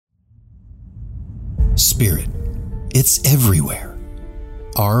Spirit. It's everywhere.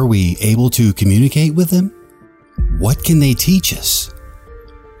 Are we able to communicate with them? What can they teach us?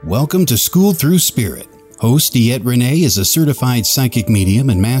 Welcome to School Through Spirit. Host DeEtte Renee is a certified psychic medium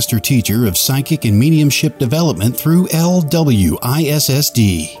and master teacher of psychic and mediumship development through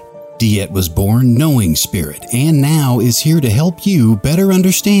LWISSD. DeEtte was born knowing spirit and now is here to help you better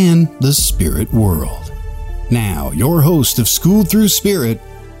understand the spirit world. Now, your host of School Through Spirit,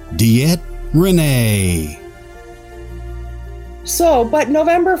 DeEtte Renee. So, but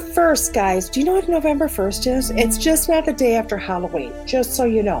November 1st, guys, do you know what November 1st is? It's just not the day after Halloween, just so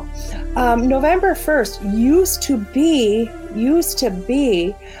you know. November 1st used to be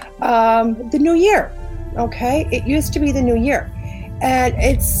the new year, okay? It used to be the new year. And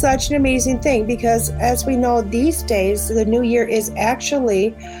it's such an amazing thing because as we know these days, the new year is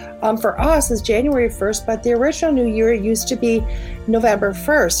actually, for us, is January 1st, but the original new year used to be November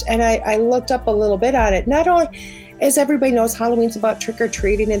 1st. And I looked up a little bit on it. Not only, as everybody knows, Halloween's about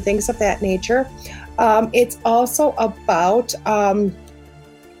trick-or-treating and things of that nature. It's also about the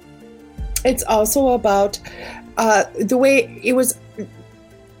way it was,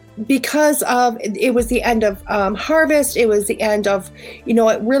 because of it was the end of harvest. It was the end of,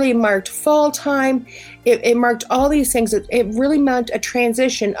 it really marked fall time. It marked all these things. It really meant a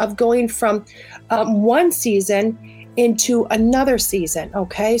transition of going from one season into another season.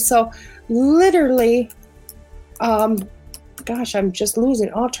 Okay, so literally, gosh, I'm just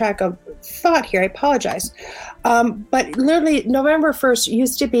losing all track of thought here. I apologize. But literally November 1st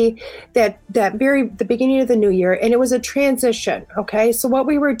used to be the beginning of the new year, and it was a transition. Okay. So what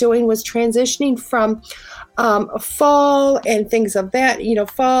we were doing was transitioning from, fall and things of that,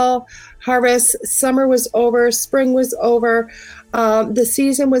 fall, harvest, summer was over, spring was over. The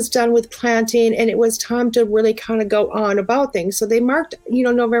season was done with planting, and it was time to really kind of go on about things. So they marked,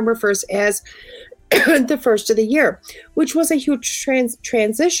 November 1st as the first of the year, which was a huge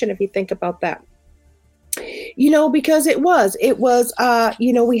transition if you think about that. Because it was,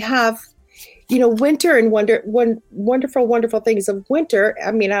 we have, winter and wonderful things of winter.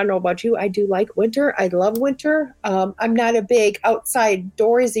 I mean, I don't know about you. I do like winter. I love winter. I'm not a big outside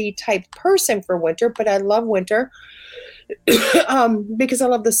doorsy type person for winter, but I love winter because I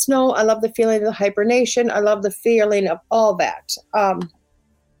love the snow. I love the feeling of the hibernation. I love the feeling of all that.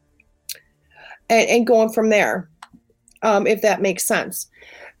 And going from there, if that makes sense.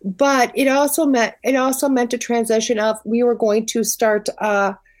 But it also meant a transition of, we were going to start,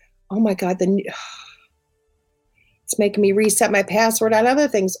 oh my God, it's making me reset my password on other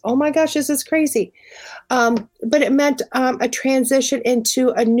things. Oh my gosh, this is crazy. But it meant a transition into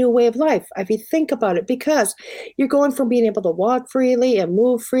a new way of life, if you think about it, because you're going from being able to walk freely and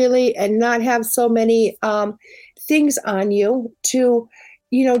move freely and not have so many things on you to,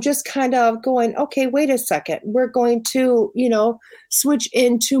 just kind of going, okay, wait a second. We're going to, switch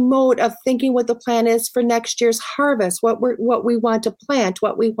into mode of thinking what the plan is for next year's harvest, what we want to plant,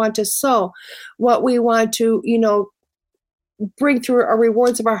 what we want to sow, what we want to, bring through our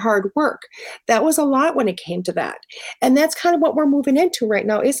rewards of our hard work. That was a lot when it came to that. And that's kind of what we're moving into right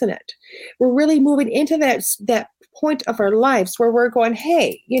now, isn't it? We're really moving into that point of our lives where we're going,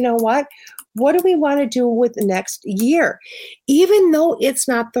 hey, you know what? What do we want to do with the next year? Even though it's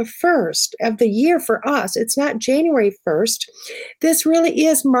not the first of the year for us, it's not January 1st, this really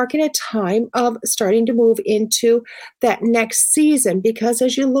is marking a time of starting to move into that next season. Because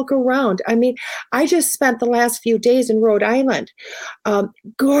as you look around, I mean, I just spent the last few days in Rhode Island.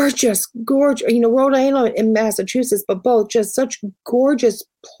 Gorgeous, Rhode Island and Massachusetts, but both just such gorgeous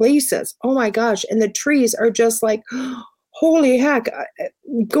places. Oh my gosh. And the trees are just like, holy heck,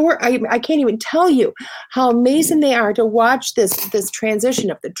 I can't even tell you how amazing they are to watch this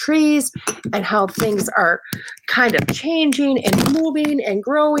transition of the trees and how things are kind of changing and moving and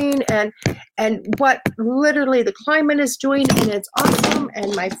growing and what literally the climate is doing. And it's awesome.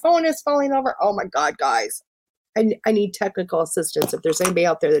 And my phone is falling over. Oh my God, guys. I need technical assistance if there's anybody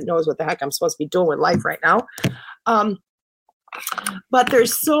out there that knows what the heck I'm supposed to be doing with life right now. But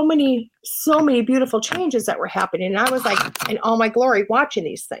there's so many beautiful changes that were happening. And I was like in all my glory watching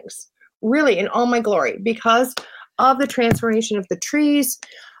these things, really in all my glory, because of the transformation of the trees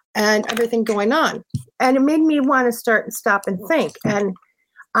and everything going on. And it made me want to stop and think. And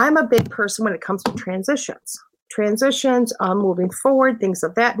I'm a big person when it comes to transitions, moving forward, things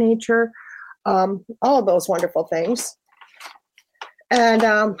of that nature, all of those wonderful things. And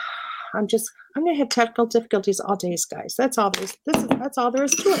I'm going to have technical difficulties all days, guys. That's all there is. That's all there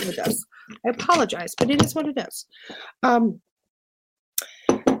is to it with this. I apologize, but it is what it is.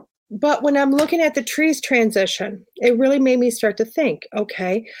 But when I'm looking at the trees transition, it really made me start to think,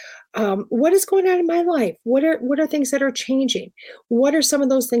 okay, what is going on in my life? What are things that are changing? What are some of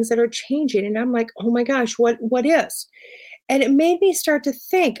those things that are changing? And I'm like, oh my gosh, what is? And it made me start to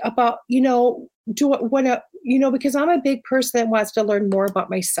think about, because I'm a big person that wants to learn more about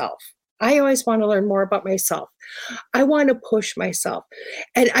myself. I always want to learn more about myself. I want to push myself.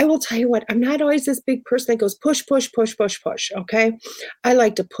 And I will tell you what, I'm not always this big person that goes push, push, push, push, push. Okay. I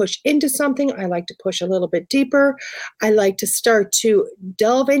like to push into something. I like to push a little bit deeper. I like to start to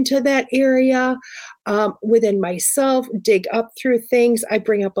delve into that area within myself, dig up through things. I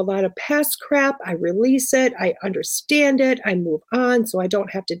bring up a lot of past crap. I release it. I understand it. I move on so I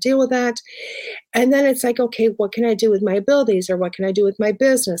don't have to deal with that. And then it's like, okay, what can I do with my abilities, or what can I do with my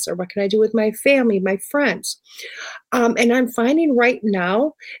business, or what can I do with my family, my friends? And I'm finding right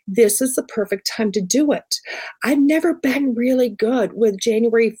now, this is the perfect time to do it. I've never been really good with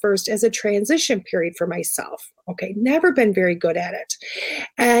January 1st as a transition period for myself. Okay, never been very good at it.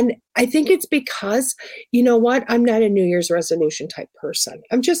 And I think it's because, you know what? I'm not a New Year's resolution type person.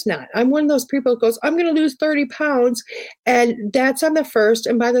 I'm just not. I'm one of those people that goes, I'm going to lose 30 pounds. And that's on the 1st.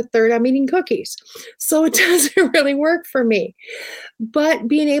 And by the 3rd, I'm eating cookies. So it doesn't really work for me. But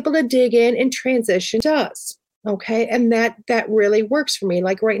being able to dig in and transition does. Okay. And that really works for me.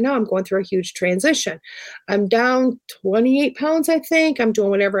 Like right now, I'm going through a huge transition. I'm down 28 pounds, I think. I'm doing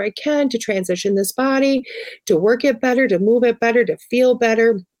whatever I can to transition this body, to work it better, to move it better, to feel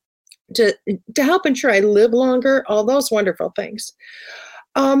better, to help ensure I live longer, all those wonderful things.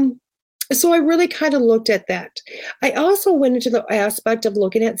 So I really kind of looked at that. I also went into the aspect of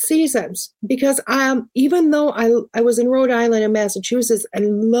looking at seasons, because even though I was in Rhode Island and Massachusetts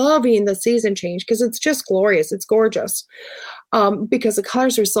and loving the season change, because it's just glorious, it's gorgeous, because the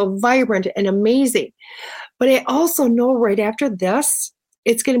colors are so vibrant and amazing. But I also know right after this,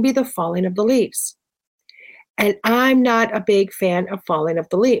 it's going to be the falling of the leaves. And I'm not a big fan of falling of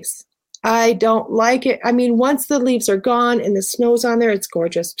the leaves. I don't like it. I mean, once the leaves are gone and the snow's on there, it's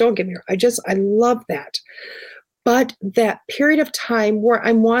gorgeous. Don't get me wrong. I love that. But that period of time where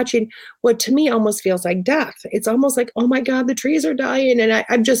I'm watching what to me almost feels like death. It's almost like, oh my God, the trees are dying. And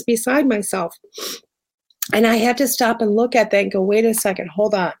I'm just beside myself. And I had to stop and look at that and go, wait a second,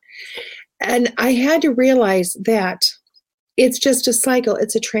 hold on. And I had to realize that it's just a cycle.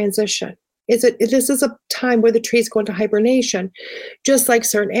 It's a transition. This is a time where the trees go into hibernation, just like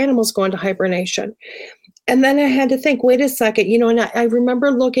certain animals go into hibernation. And then I had to think, wait a second, and I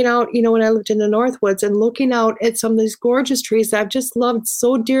remember looking out, when I lived in the Northwoods, and looking out at some of these gorgeous trees that I've just loved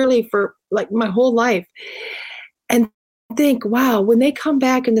so dearly for like my whole life. And think, wow, when they come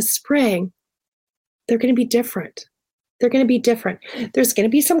back in the spring, they're going to be different. They're going to be different. There's going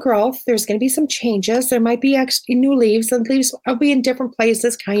to be some growth. There's going to be some changes. There might be new leaves. And leaves will be in different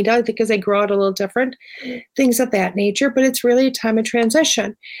places, kind of, because they grow out a little different, things of that nature. But it's really a time of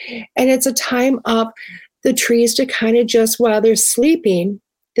transition. And it's a time of the trees to kind of just, while they're sleeping,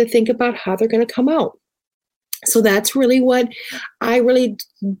 to think about how they're going to come out. So that's really what I really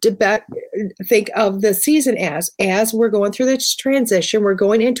think of the season as we're going through this transition. We're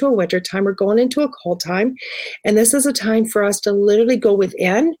going into a winter time. We're going into a cold time. And this is a time for us to literally go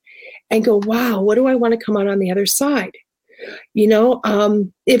within and go, wow, what do I want to come out on the other side?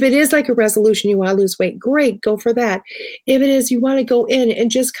 If it is like a resolution, you want to lose weight, great, go for that. If it is, you want to go in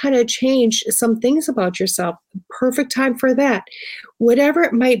and just kind of change some things about yourself, perfect time for that. Whatever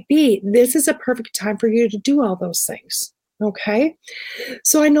it might be, this is a perfect time for you to do all those things. Okay.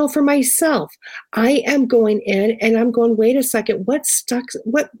 So I know for myself, I am going in and I'm going, wait a second, what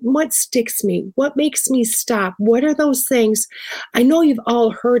sticks me? What makes me stop? What are those things? I know you've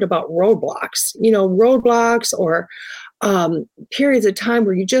all heard about roadblocks, or periods of time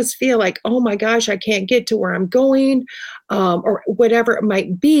where you just feel like, oh my gosh, I can't get to where I'm going, or whatever it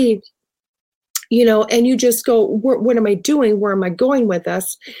might be, and you just go, what am I doing? Where am I going with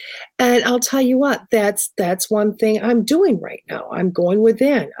this? And I'll tell you what, that's one thing I'm doing right now. I'm going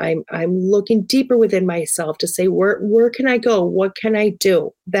within. I'm looking deeper within myself to say, where can I go? What can I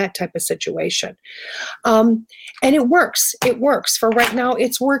do? That type of situation. And it works. It works. For right now,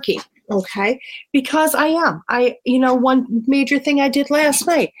 it's working. Okay. Because one major thing I did last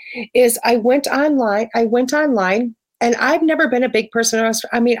night is I went online and I've never been a big person.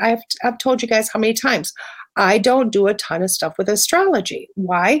 I've told you guys how many times I don't do a ton of stuff with astrology.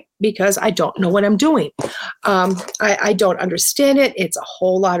 Why? Because I don't know what I'm doing. I don't understand it. It's a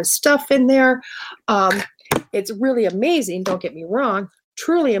whole lot of stuff in there. It's really amazing. Don't get me wrong.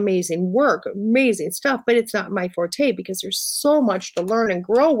 Truly amazing work, amazing stuff, but it's not my forte because there's so much to learn and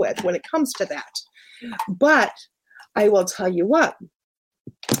grow with when it comes to that. But I will tell you what,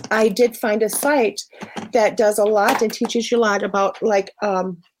 I did find a site that does a lot and teaches you a lot about like,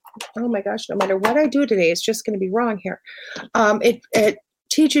 oh my gosh, no matter what I do today, it's just going to be wrong here. It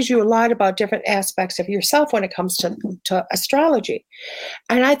teaches you a lot about different aspects of yourself when it comes to astrology.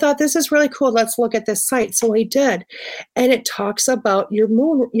 And I thought, this is really cool. Let's look at this site. So we did. And it talks about your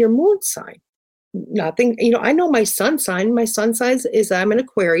moon sign. Nothing, I know my sun sign. My sun sign is I'm an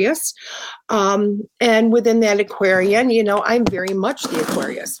Aquarius. And within that Aquarian, I'm very much the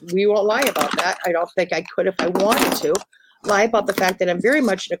Aquarius. We won't lie about that. I don't think I could if I wanted to lie about the fact that I'm very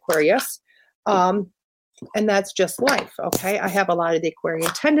much an Aquarius. And that's just life. Okay. I have a lot of the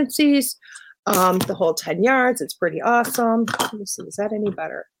Aquarian tendencies, the whole 10 yards. It's pretty awesome. Let me see. Is that any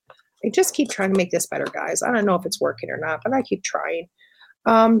better? I just keep trying to make this better, guys. I don't know if it's working or not, but I keep trying.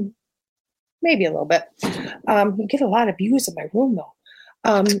 Maybe a little bit. You get a lot of views in my room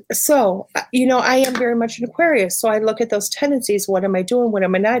though. So, I am very much an Aquarius. So I look at those tendencies. What am I doing? What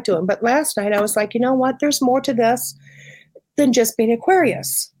am I not doing? But last night I was like, you know what? There's more to this than just being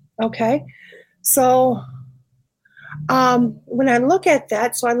Aquarius. Okay. So, when I look at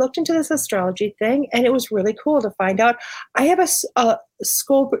that, so I looked into this astrology thing and it was really cool to find out I have a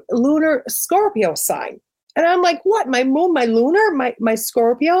lunar Scorpio sign. And I'm like, what? My moon, my lunar, my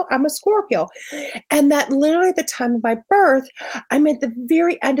Scorpio? I'm a Scorpio. And that literally at the time of my birth, I'm at the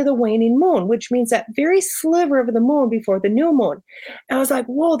very end of the waning moon, which means that very sliver of the moon before the new moon. And I was like,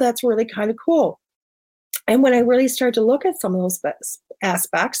 whoa, that's really kind of cool. And when I really started to look at some of those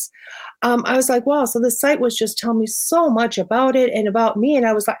aspects, I was like, wow, so the site was just telling me so much about it and about me. And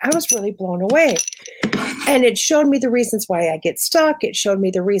I was really blown away. And it showed me the reasons why I get stuck. It showed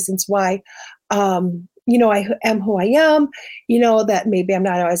me the reasons why, I am who I am, that maybe I'm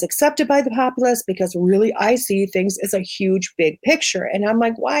not always accepted by the populace because really I see things as a huge, big picture. And I'm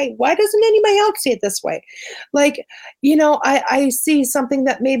like, why doesn't anybody else see it this way? Like, I see something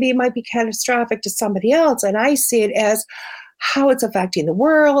that maybe might be catastrophic to somebody else. And I see it as how it's affecting the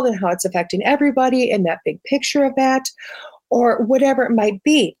world and how it's affecting everybody in that big picture of that, or whatever it might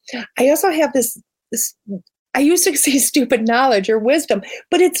be. I also have this I used to say stupid knowledge or wisdom,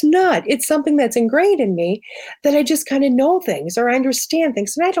 but it's not. It's something that's ingrained in me that I just kind of know things or I understand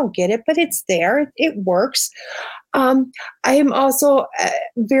things and I don't get it, but it's there. It works. I am also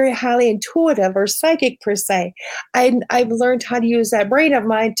very highly intuitive or psychic per se. I've learned how to use that brain of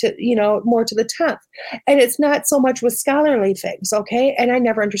mine to, more to the 10th. And it's not so much with scholarly things, okay? And I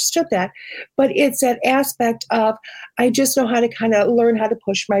never understood that. But it's that aspect of I just know how to kind of learn how to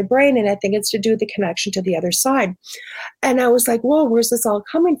push my brain. And I think it's to do the connection to the other side. And I was like, whoa, where's this all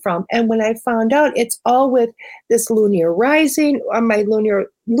coming from? And when I found out it's all with this lunar rising, or my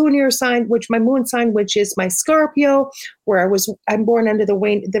lunar sign, which my moon sign, which is my Scorpio, where I'm born under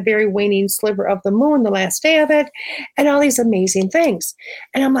the very waning sliver of the moon, the last day of it, and all these amazing things.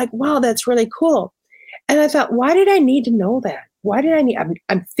 And I'm like, wow, that's really cool. And I thought, why did I need to know that?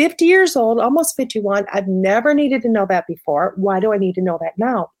 I'm 50 years old, almost 51. I've never needed to know that before. Why do I need to know that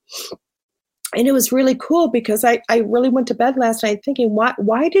now? And it was really cool because I really went to bed last night thinking,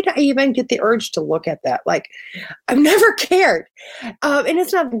 why did I even get the urge to look at that? Like, I've never cared. And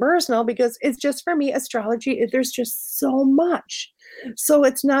it's not personal because it's just, for me, astrology, there's just so much. So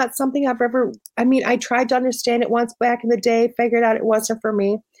it's not something I tried to understand it once back in the day, figured out it wasn't for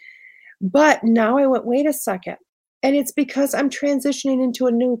me. But now I went, wait a second. And it's because I'm transitioning into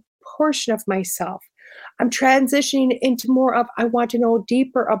a new portion of myself. I'm transitioning into more of, I want to know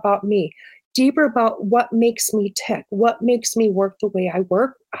deeper about me. Deeper about what makes me tick, what makes me work the way I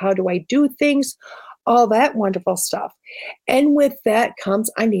work, how do I do things, all that wonderful stuff. And with that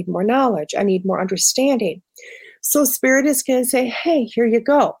comes, I need more knowledge. I need more understanding. So Spirit is going to say, hey, here you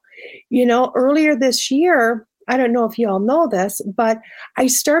go. Earlier this year, I don't know if you all know this, but I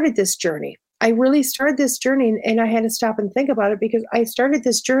started this journey. I really started this journey, and I had to stop and think about it because I started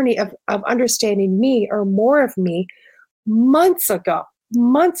this journey of understanding me, or more of me, months ago.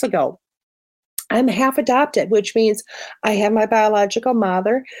 I'm half adopted, which means I have my biological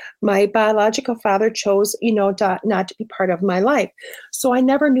mother. My biological father chose, not to be part of my life. So I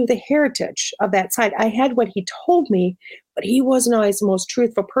never knew the heritage of that side. I had what he told me, but he wasn't always the most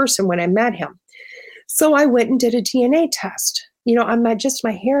truthful person when I met him. So I went and did a DNA test, on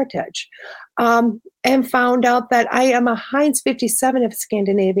my heritage, and found out that I am a Heinz 57 of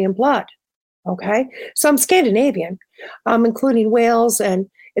Scandinavian blood. Okay. So I'm Scandinavian, including Wales, and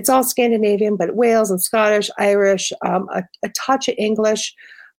it's all Scandinavian, but Wales and Scottish, Irish, a touch of English,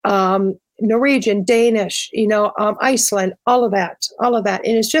 Norwegian, Danish, Iceland, all of that.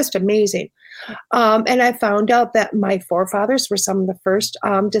 And it's just amazing. And I found out that my forefathers were some of the first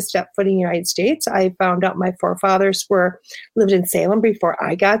to step foot in the United States. I found out my forefathers lived in Salem before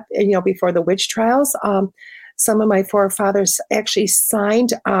I got, before the witch trials. Some of my forefathers actually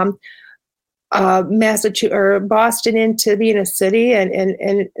signed Massachusetts or Boston into being a city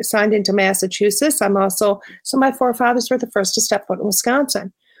and signed into Massachusetts. So my forefathers were the first to step foot in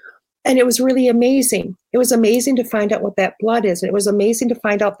Wisconsin. And it was really amazing. It was amazing to find out what that blood is. And it was amazing to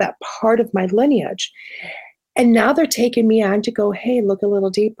find out that part of my lineage. And now they're taking me on to go, hey, look a little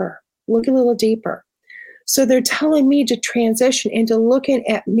deeper. Look a little deeper. So they're telling me to transition into looking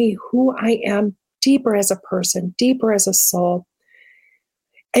at me, who I am, deeper as a person, deeper as a soul,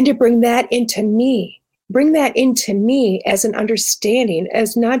 and to bring that into me. Bring that into me as an understanding,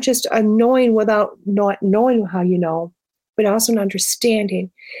 as not just a knowing without not knowing how you know, but also an understanding.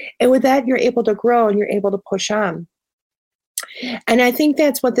 And with that, you're able to grow and you're able to push on. And I think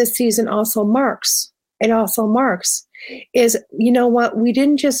that's what this season also marks. It also marks is, what, we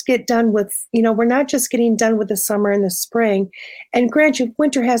didn't just get done with, we're not just getting done with the summer and the spring. And granted,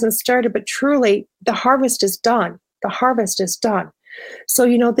 winter hasn't started, but truly the harvest is done. The harvest is done. So,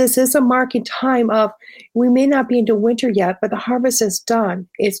 this is a marking time of, we may not be into winter yet, but the harvest is done.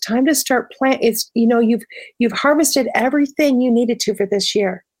 It's time to start you've harvested everything you needed to for this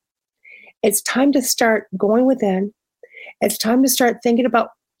year. It's time to start going within. It's time to start thinking about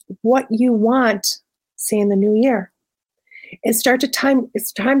what you want, say, in the new year. It's time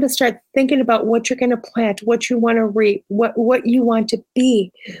to start thinking about what you're going to plant, what you want to reap, what you want to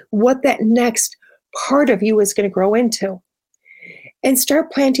be, what that next part of you is going to grow into. And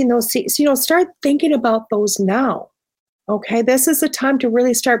start planting those seeds. Start thinking about those now. Okay, this is the time to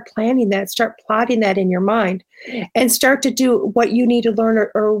really start planning that, start plotting that in your mind, and start to do what you need to learn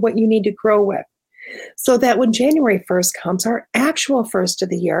or what you need to grow with. So that when January 1st comes, our actual first of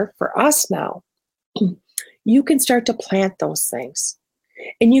the year for us now, you can start to plant those things.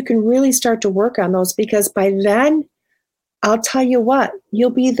 And you can really start to work on those, because by then, I'll tell you what,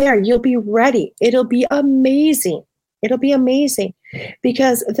 you'll be there. You'll be ready. It'll be amazing. It'll be amazing,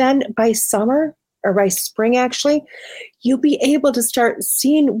 because then by summer or by spring, actually, you'll be able to start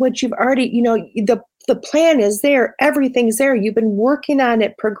seeing what you've already, the plan is there. Everything's there. You've been working on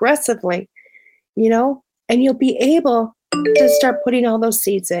it progressively, and you'll be able to start putting all those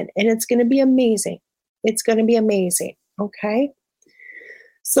seeds in, and it's going to be amazing. It's going to be amazing. Okay.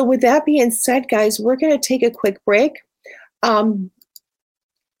 So with that being said, guys, we're going to take a quick break.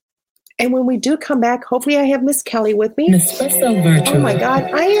 And when we do come back, hopefully I have Miss Kelly with me. Oh my God,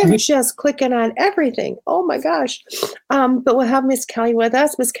 I am just clicking on everything. Oh my gosh. But we'll have Miss Kelly with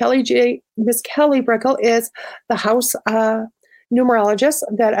us. Miss Kelly Brickel is the house numerologist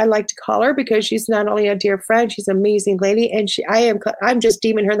that I like to call her, because she's not only a dear friend, she's an amazing lady. And I'm just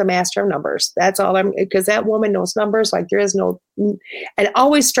deeming her the master of numbers. That's all because that woman knows numbers like there is no, and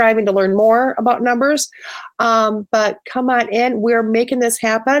always striving to learn more about numbers. But come on in, we're making this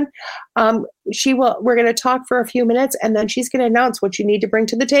happen. We're going to talk for a few minutes, and then she's going to announce what you need to bring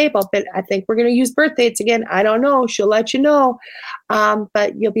to the table. But I think we're going to use birth dates again. I don't know. She'll let you know.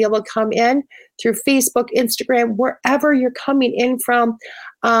 But you'll be able to come in through Facebook, Instagram, wherever you're coming in from.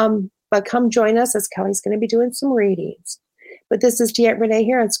 But come join us, as Kelly's going to be doing some readings. But this is DeEtte Renee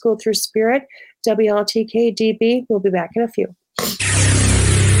here on School Through Spirit, WLTK-DB. We'll be back in a few.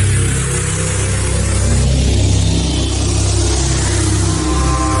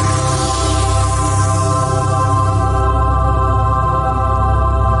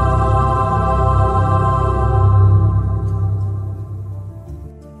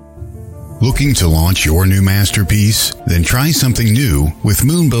 Looking to launch your new masterpiece? Then try something new with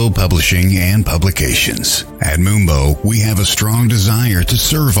Moonbow Publishing and Publications. At Moonbow, we have a strong desire to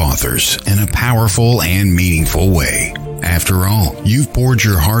serve authors in a powerful and meaningful way. After all, you've poured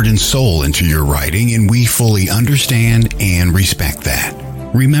your heart and soul into your writing, and we fully understand and respect that.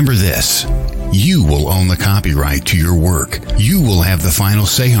 Remember this. You will own the copyright to your work. You will have the final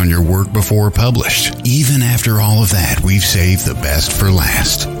say on your work before published. Even after all of that, we've saved the best for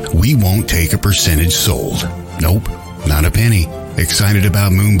last. We won't take a percentage sold. Nope, not a penny. Excited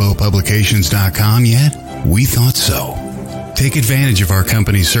about MoonbowPublications.com yet? We thought so. Take advantage of our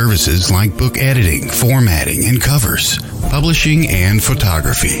company's services like book editing, formatting, and covers, publishing, and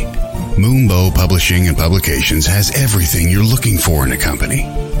photography. Moonbow Publishing and Publications has everything you're looking for in a company.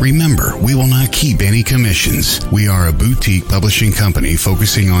 Remember, we will not keep any commissions. We are a boutique publishing company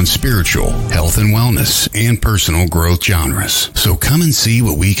focusing on spiritual, health and wellness, and personal growth genres. So come and see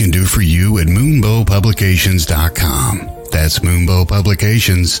what we can do for you at MoonbowPublications.com. That's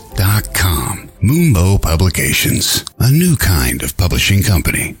moonbowpublications.com. Moonbow Publications, a new kind of publishing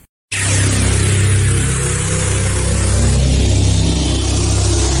company.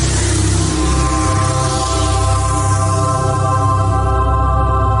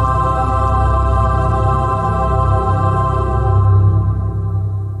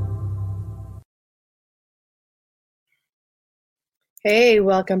 Hey,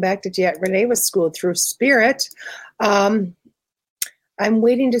 welcome back to DeEtte Renee with School Through Spirit. I'm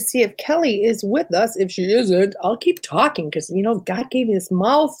waiting to see if Kelly is with us. If she isn't, I'll keep talking because, God gave me this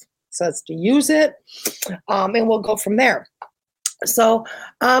mouth, says to use it, and we'll go from there. So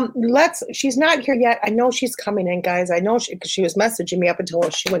she's not here yet. I know she's coming in, guys. I know because she was messaging me up until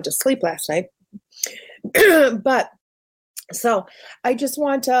she went to sleep last night. So I just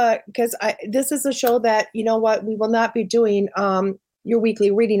want to, because this is a show that, we will not be doing your weekly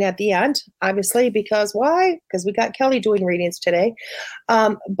reading at the end, obviously, because why? Because we got Kelly doing readings today.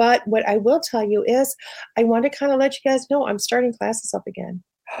 But what I will tell you is I want to kind of let you guys know I'm starting classes up again.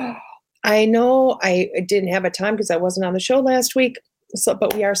 I know I didn't have a time because I wasn't on the show last week.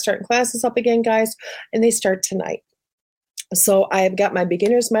 But we are starting classes up again, guys, and they start tonight. So I've got my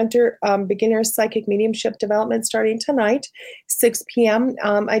beginner's psychic mediumship development starting tonight, 6 p.m.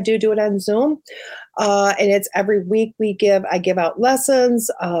 I do it on Zoom, and it's every week I give out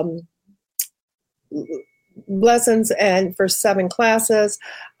lessons, and for 7 classes.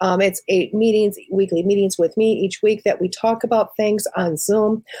 It's 8 weekly meetings with me each week that we talk about things on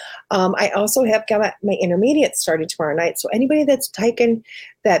Zoom. I also have got my intermediate starting tomorrow night. So anybody that's taken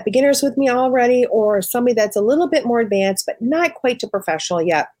that beginners with me already, or somebody that's a little bit more advanced, but not quite to professional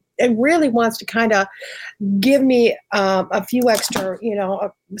yet, and really wants to kind of give me a few extra,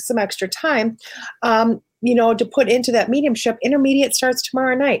 some extra time, to put into that mediumship, intermediate starts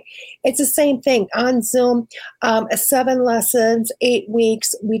tomorrow night. It's the same thing on Zoom, 7 lessons, 8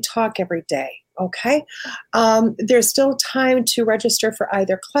 weeks. We talk every day. Okay. There's still time to register for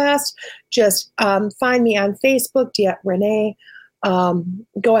either class. Just find me on Facebook, DeEtte Renee.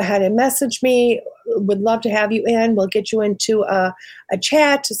 Go ahead and message me. Would love to have you in. We'll get you into a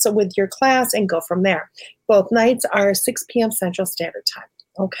chat with your class and go from there. Both nights are 6 p.m. Central Standard Time.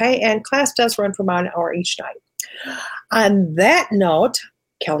 Okay, and class does run for about an hour each night. On that note,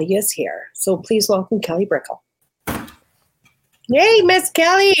 Kelly is here. So please welcome Kelly Brickel. Hey, Miss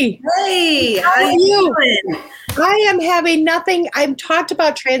Kelly. Hey, how are you doing? I am having nothing. I've talked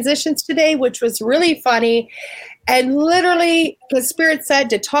about transitions today, which was really funny. And literally, because Spirit said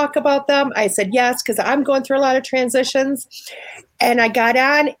to talk about them, I said yes, because I'm going through a lot of transitions. And I got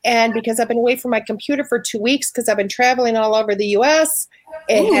on, and because I've been away from my computer for 2 weeks, because I've been traveling all over the U.S.,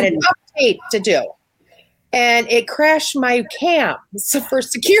 it had an update to do. And it crashed my cam for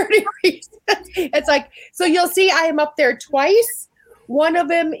security reasons. It's like, so you'll see I am up there twice. One of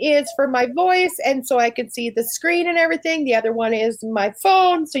them is for my voice, and so I can see the screen and everything. The other one is my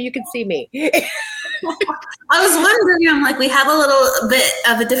phone, so you can see me. I was wondering, I'm like, we have a little bit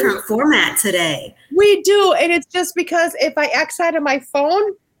of a different format today. We do, and it's just because if I X out of my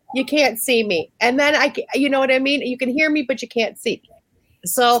phone, you can't see me. And then you know what I mean? You can hear me, but you can't see me.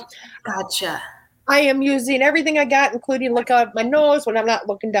 So gotcha. I am using everything I got, including look out my nose when I'm not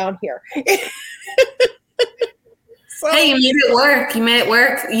looking down here. So, hey, you made it work. You made it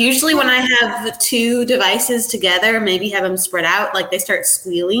work. Usually when I have 2 devices together, maybe have them spread out, like they start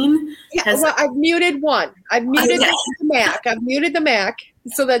squealing. Yeah, well, I've muted one. I've muted the Mac. I've muted the Mac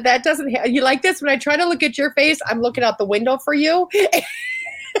so that doesn't you like this? When I try to look at your face, I'm looking out the window for you.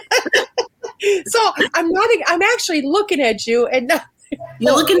 So I'm actually looking at you, and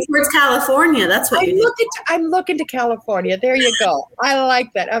you're looking towards California. That's what I'm looking to California. There you go. I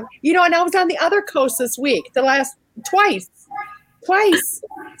like that. And I was on the other coast this week, twice.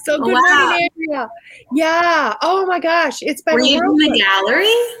 So good morning, Andrea. Yeah. Oh my gosh, it's been. Were you in the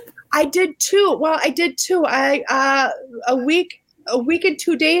gallery? I did too. Well, I did too. A week and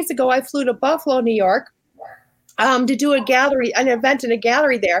 2 days ago, I flew to Buffalo, New York, to do an event in a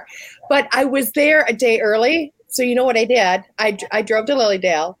gallery there. But I was there a day early. So you know what I did? I drove to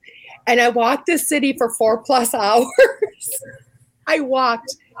Lilydale, and I walked the city for 4+ hours. I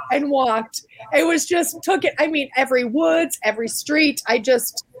walked and walked. It was just every woods, every street. I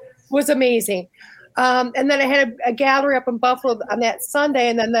just was amazing. And then I had a gallery up in Buffalo on that Sunday,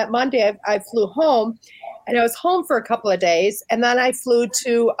 and then that Monday I flew home, and I was home for a couple of days, and then I flew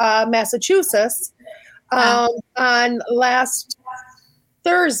to Massachusetts on last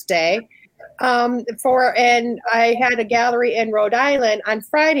Thursday. And I had a gallery in Rhode Island on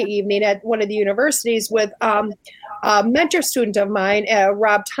Friday evening at one of the universities with mentor student of mine,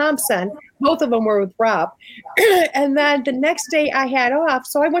 Rob Thompson. Both of them were with Rob. And then the next day I had off,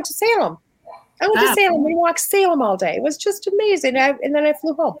 so I went to Salem. We walked Salem all day. It was just amazing. And then I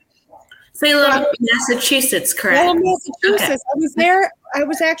flew home. Salem, Massachusetts, correct? Salem, Massachusetts. Okay. I was there. I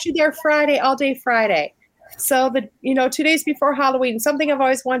was actually there Friday, all day Friday. So 2 days before Halloween, something I've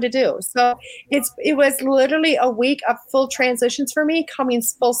always wanted to do. So it was literally a week of full transitions for me, coming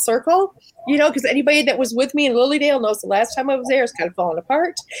full circle. Because anybody that was with me in Lilydale knows the last time I was there is kind of falling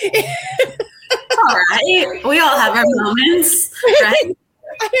apart. All right, we all have our moments, right?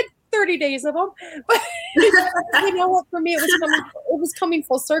 I had 30 days of them, but you know what? For me, it was coming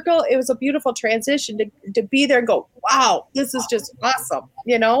full circle. It was a beautiful transition to be there and go, wow, this is just awesome,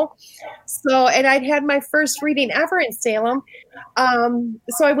 So, and I'd had my first reading ever in Salem.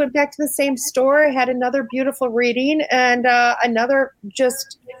 So I went back to the same store, had another beautiful reading, and another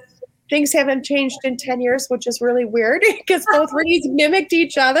just. Things haven't changed in 10 years, which is really weird because both readings mimicked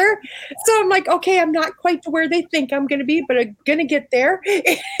each other. So I'm like, okay, I'm not quite to where they think I'm going to be, but I'm going to get there.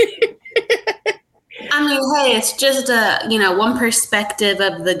 I mean, hey, it's just one perspective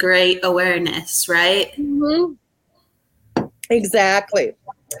of the great awareness, right? Mm-hmm. Exactly.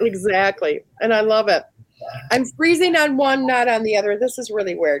 And I love it. I'm freezing on one, not on the other. This is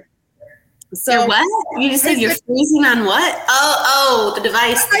really weird. So you're what? You just said you're freezing on what? Oh, the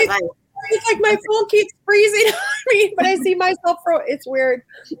device. It's like my phone keeps freezing on me, but I see myself it's weird.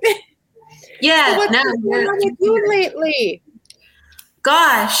 Yeah. So what's going on with you lately?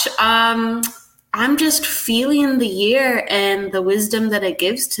 Gosh, I'm just feeling the year and the wisdom that it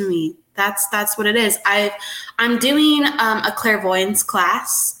gives to me. That's what it is. I'm doing a clairvoyance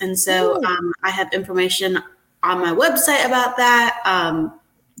class, and so I have information on my website about that.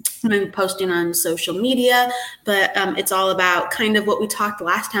 I've been posting on social media, but it's all about kind of what we talked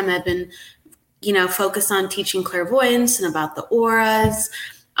last time. I've been, focused on teaching clairvoyance and about the auras.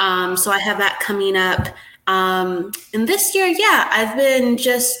 So I have that coming up. And this year, I've been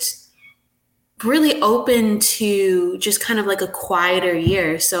just really open to just kind of like a quieter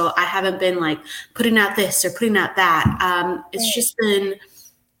year. So I haven't been like putting out this or putting out that. It's just been,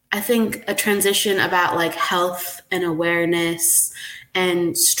 I think, a transition about like health and awareness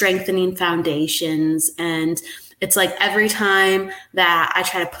and strengthening foundations. And it's like every time that I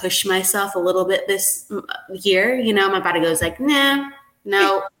try to push myself a little bit this year, my body goes like, no,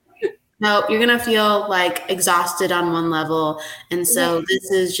 you're going to feel like exhausted on one level. And so this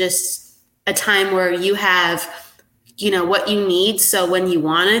is just a time where you have, what you need. So when you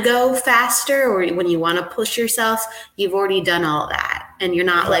want to go faster or when you want to push yourself, you've already done all that and you're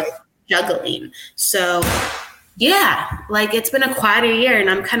not like juggling. So like it's been a quieter year and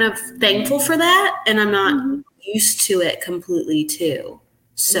I'm kind of thankful for that. And I'm not used to it completely too.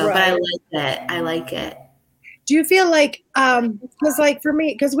 So, but I like it. Do you feel like, cause like for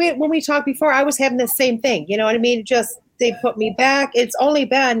me, cause when we talked before, I was having the same thing, you know what I mean? Just, they put me back. It's only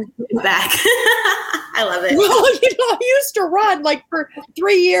been back. I love it. Well, I used to run like for 4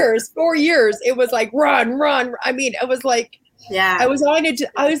 years. It was like run. I mean, it was like, I was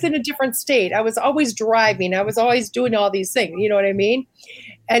in a different state. I was always driving. I was always doing all these things. You know what I mean?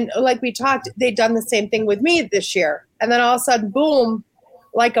 And like we talked, they'd done the same thing with me this year. And then all of a sudden, boom,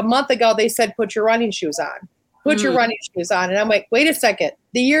 like a month ago, they said, put your running shoes on. Your running shoes on. And I'm like, wait a second.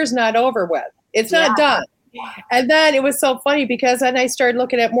 The year's not over with. It's not done. And then it was so funny because then I started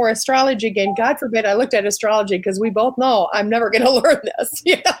looking at more astrology again. God forbid I looked at astrology because we both know I'm never going to learn this.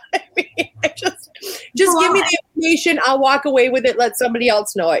 You know what I mean? Just give me the information. I'll walk away with it. Let somebody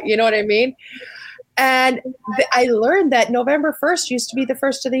else know it. You know what I mean? And I learned that November 1st used to be the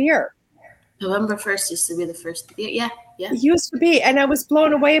first of the year. November 1st used to be the first of the year. Yeah. It used to be. And I was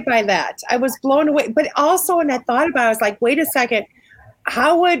blown away by that. I was blown away. But also when I thought about it, I was like, wait a second.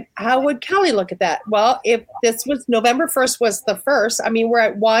 How would Kelly look at that? Well, if this was November 1st was the first, I mean, we're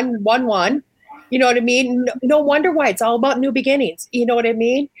at 1/1/1. You know what I mean? No wonder why it's all about new beginnings. You know what I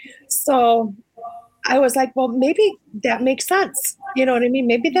mean? So I was like, well, maybe that makes sense. You know what I mean?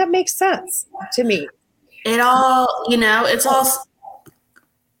 Maybe that makes sense to me. It all, it's all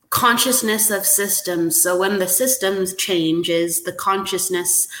consciousness of systems. So when the systems changes, the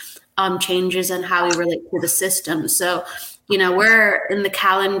consciousness changes and how we relate to the system. So we're in the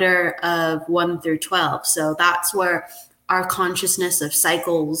calendar of 1 through 12. So that's where our consciousness of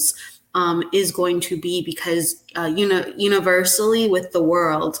cycles is going to be because, universally with the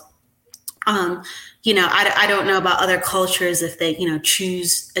world, I don't know about other cultures if they,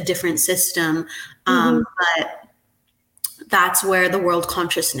 choose a different system. But that's where the world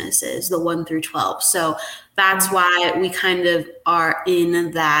consciousness is, the 1 through 12. So that's why we kind of are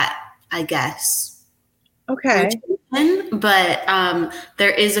in that, I guess, Okay. rotation, but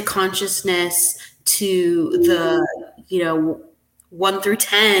there is a consciousness to the, 1 through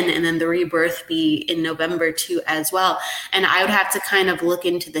 10, and then the rebirth be in November too as well. And I would have to kind of look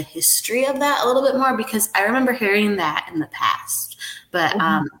into the history of that a little bit more, because I remember hearing that in the past. But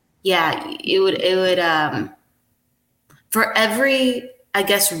it would for every, I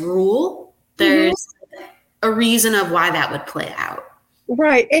guess, rule, there's a reason of why that would play out.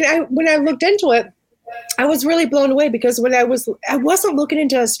 Right. And when I looked into it, I was really blown away, because when I wasn't looking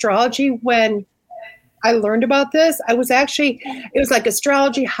into astrology when I learned about this. It was like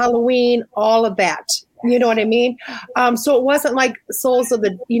astrology, Halloween, all of that. You know what I mean? So it wasn't like souls of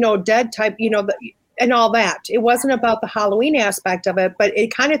the, dead type, and all that. It wasn't about the Halloween aspect of it, but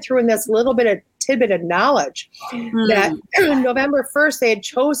it kind of threw in this little bit of tidbit of knowledge that November 1st, they had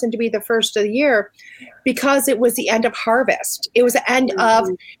chosen to be the first of the year because it was the end of harvest. It was the end of,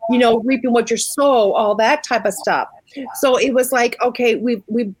 reaping what you sow, all that type of stuff. So it was like, okay,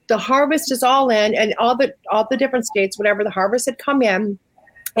 the harvest is all in, and all the different states, whatever the harvest had come in,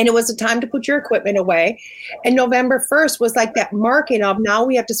 and it was a time to put your equipment away. And November 1st was like that marking of, now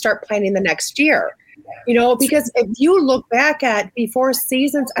we have to start planning the next year. Because if you look back at before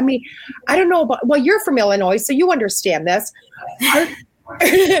seasons, I mean, I don't know about, well, you're from Illinois, so you understand this.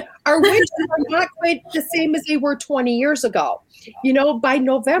 Our winters are not quite the same as they were 20 years ago. By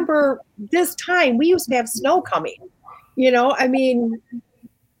November, this time, we used to have snow coming. I mean,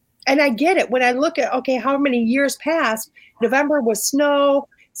 and I get it. When I look at, okay, how many years passed, November was snow.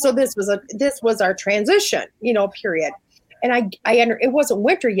 So this was our transition, period. And it wasn't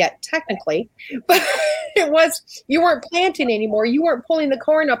winter yet, technically, but you weren't planting anymore. You weren't pulling the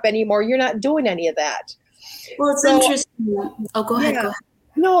corn up anymore. You're not doing any of that. Well, it's interesting. Oh, go ahead. Go ahead.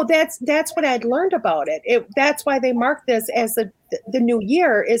 No, that's what I'd learned about it. That's why they marked this as the new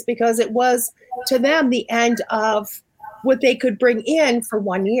year, is because it was to them the end of what they could bring in for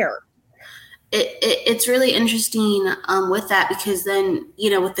 1 year. It's really interesting with that, because then,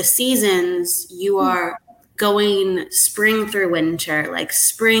 with the seasons, you are going spring through winter. Like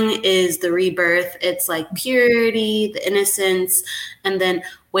spring is the rebirth. It's like purity, the innocence. And then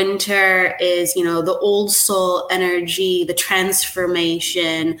winter is, the old soul energy, the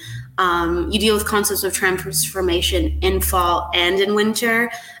transformation. You deal with concepts of transformation in fall and in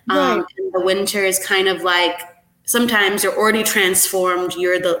winter. Right. And the winter is kind of like, sometimes you're already transformed.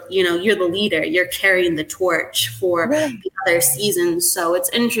 You're the leader. You're carrying the torch for the other seasons. So it's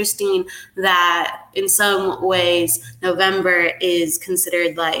interesting that in some ways November is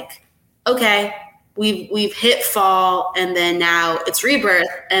considered like, okay, we've hit fall, and then now it's rebirth,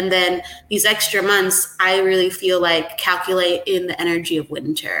 and then these extra months I really feel like calculate in the energy of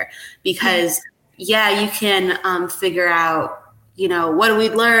winter, because you can figure out, what do we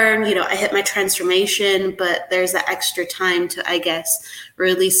learn? I hit my transformation, but there's that extra time to, I guess,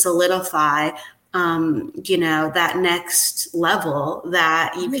 really solidify, that next level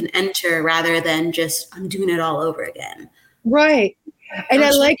that you can enter, rather than just, I'm doing it all over again. Right. And I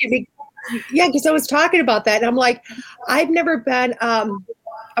like it. Because I was talking about that, and I'm like, I've never been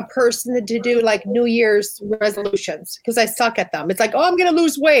a person to do like New Year's resolutions, because I suck at them. It's like, oh, I'm going to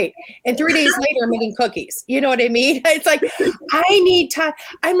lose weight, and 3 days later I'm eating cookies. You know what I mean? It's like, I need time.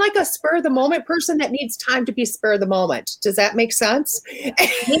 I'm like a spur of the moment person that needs time to be spur of the moment. Does that make sense?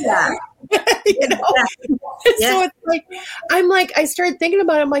 Yeah. So it's like, I started thinking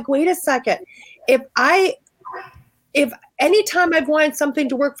about it. I'm like, wait a second. If anytime I've wanted something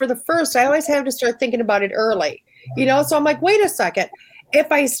to work for the first, I always have to start thinking about it early, So I'm like, wait a second. If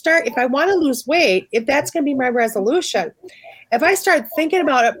I want to lose weight, if that's going to be my resolution, if I start thinking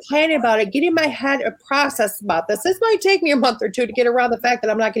about it, planning about it, getting my head a process about this might take me a month or two to get around the fact that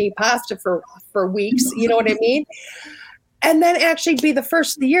I'm not going to eat pasta for weeks. You know what I mean? And then actually be the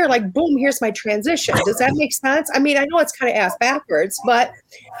first of the year, like, boom, here's my transition. Does that make sense? I mean, I know it's kind of ass backwards, but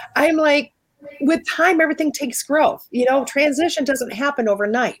I'm like, with time, everything takes growth. Transition doesn't happen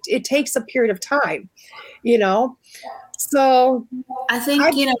overnight. It takes a period of time, So I think,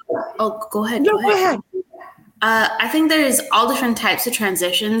 go ahead. No, go ahead. I think there's all different types of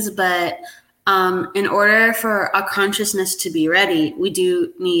transitions, but in order for our consciousness to be ready, we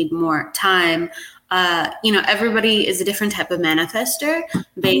do need more time. Everybody is a different type of manifester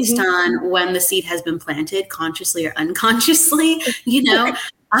based on when the seed has been planted, consciously or unconsciously,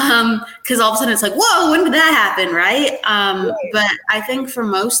 because all of a sudden it's like, whoa, when did that happen? Right. But I think for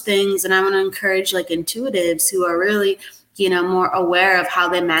most things, and I want to encourage like intuitives who are really, more aware of how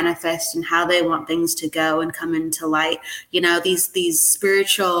they manifest and how they want things to go and come into light, these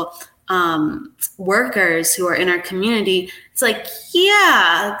spiritual workers who are in our community, it's like,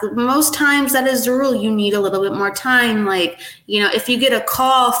 yeah, most times that is the rule. You need a little bit more time. Like, if you get a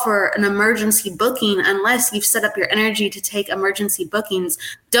call for an emergency booking, unless you've set up your energy to take emergency bookings,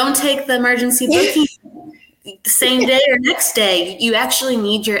 don't take the emergency booking the same day or next day. You actually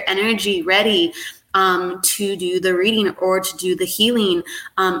need your energy ready to do the reading or to do the healing.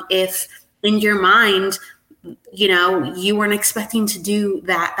 If in your mind, you weren't expecting to do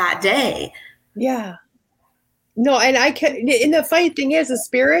that day. Yeah. No, and the funny thing is, the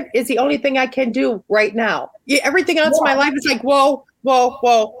spirit is the only thing I can do right now. Everything else in my life is like, whoa,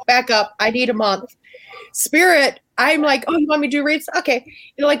 back up. I need a month. Spirit, I'm like, oh, you want me to do reads? Okay.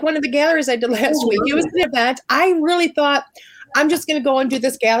 Like one of the galleries I did last week, it was an event. I really thought, I'm just going to go and do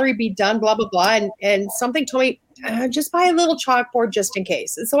this gallery, be done, blah, blah, blah. And something told me, just buy a little chalkboard just in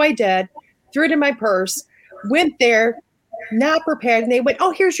case. And so I did, threw it in my purse, went there, not prepared. And they went,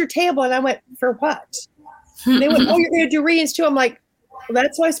 oh, here's your table. And I went, for what? And they went, oh, you're going to do readings too. I'm like, well,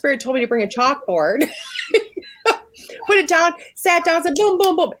 that's why Spirit told me to bring a chalkboard. Put it down, sat down, said, boom,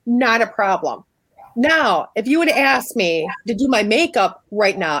 boom, boom. Not a problem. Now, if you would have asked me to do my makeup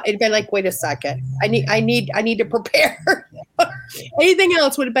right now, it'd been like, wait a second. I need to prepare. Anything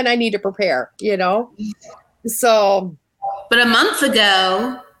else would have been, I need to prepare, So. But a month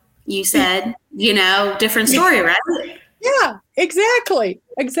ago, you said, different story, right? Yeah, exactly.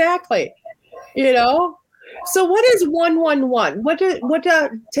 So what is 111? What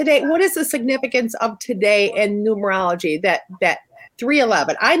today? What is the significance of today in numerology? That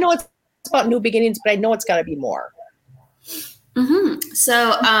 311. I know it's about new beginnings, but I know it's got to be more. Mm-hmm.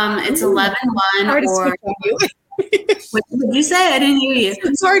 So it's 11-1 or. What did you say? I didn't hear you.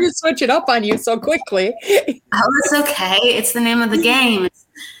 I'm sorry to switch it up on you so quickly. Oh, it's okay. It's the name of the game. It's,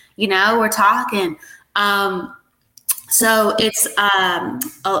 we're talking. So it's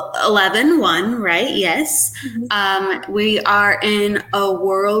 11-1, right? Yes. Mm-hmm. We are in a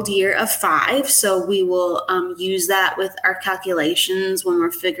world year of 5. So we will use that with our calculations when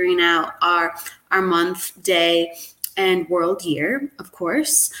we're figuring out our month, day, and world year, of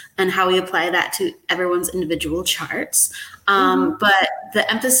course, and how we apply that to everyone's individual charts. But the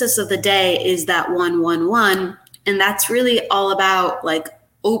emphasis of the day is that 111, and that's really all about like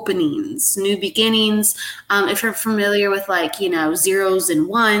openings, new beginnings. If you're familiar with zeros and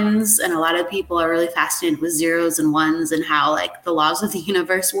ones, and a lot of people are really fascinated with zeros and ones and how like the laws of the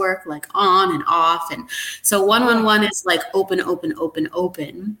universe work, like on and off. And so 111 is like open,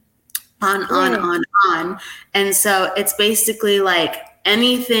 on. And so it's basically like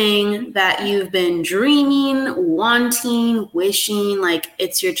anything that you've been dreaming, wanting, wishing, like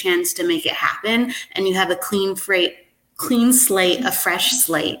it's your chance to make it happen. And you have a clean slate, a fresh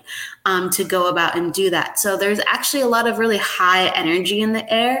slate to go about and do that. So there's actually a lot of really high energy in the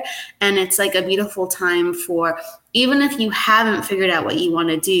air. And it's like a beautiful time for, even if you haven't figured out what you want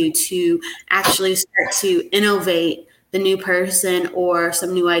to do, to actually start to innovate the new person or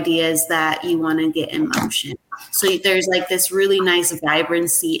some new ideas that you want to get in motion. So there's like this really nice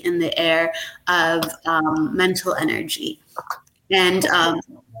vibrancy in the air of mental energy. And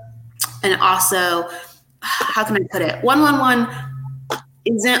also, how can I put it? 111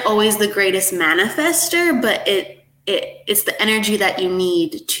 isn't always the greatest manifester, but it's the energy that you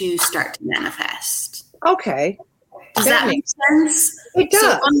need to start to manifest. Okay. Does that make sense? It does.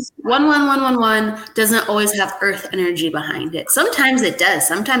 So 11111 doesn't always have earth energy behind it. Sometimes it does.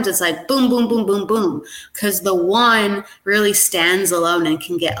 Sometimes it's like boom, boom, boom, boom, boom, because the 1 really stands alone and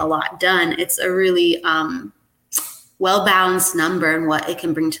can get a lot done. It's a really well-balanced number and what it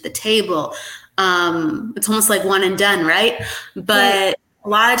can bring to the table. It's almost like one and done, right? But a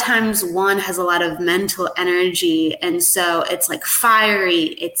lot of times 1 has a lot of mental energy. And so it's like fiery,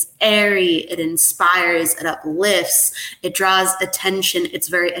 it's airy, it inspires, it uplifts, it draws attention. It's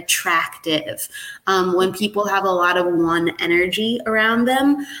very attractive. When people have a lot of 1 energy around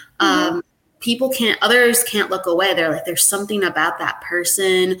them, others can't look away. They're like, there's something about that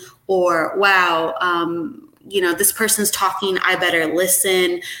person, or wow, this person's talking, I better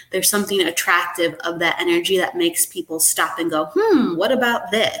listen. There's something attractive of that energy that makes people stop and go, what about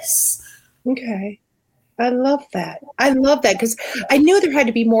this? Okay. I love that. Because I knew there had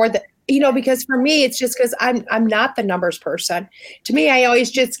to be more that, because for me, it's just because I'm not the numbers person. To me, I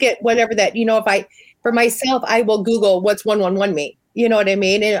always just get whatever that, for myself, I will Google what's 111 mean. You know what I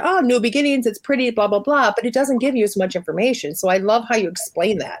mean? And new beginnings, it's pretty, blah, blah, blah, but it doesn't give you as much information. So I love how you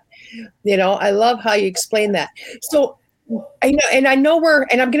explain that. So I know and I'm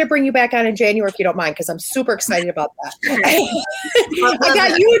going to bring you back on in January if you don't mind, because I'm super excited about that. I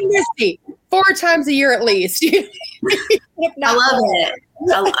got you and Misty 4 times a year at least. I love it.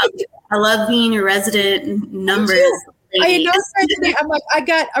 I love being a resident numbers. I announced her today. I'm like, I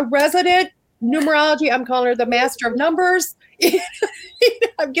got a resident numerology. I'm calling her the master of numbers.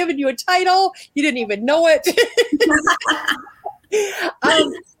 I'm giving you a title. You didn't even know it.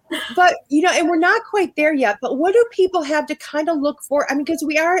 But, and we're not quite there yet, but what do people have to kind of look for? I mean, because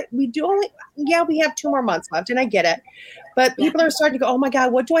we have 2 more months left, and I get it, but people are starting to go, oh my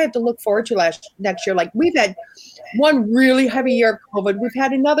God, what do I have to look forward to next year? Like, we've had one really heavy year of COVID. We've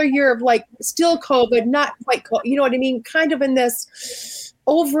had another year of like still COVID, not quite, you know what I mean? Kind of in this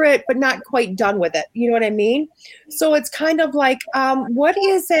over it, but not quite done with it. You know what I mean? So it's kind of like, what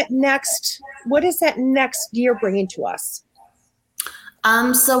is that next year bringing to us?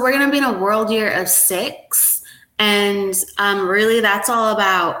 So we're going to be in a world year of 6, and really that's all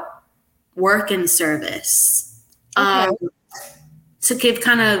about work and service. Okay. To give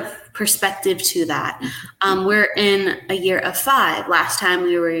kind of perspective to that, we're in a year of 5. Last time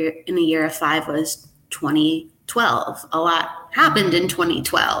we were in a year of 5 was 2012. A lot happened in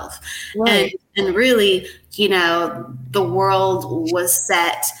 2012. Right. And really, the world was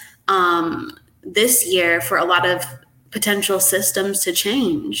set this year for a lot of potential systems to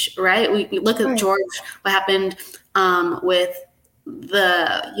change, right? We look at George, what happened with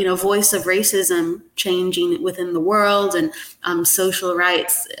the voice of racism changing within the world, and social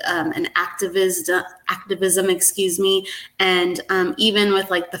rights and activism, and even with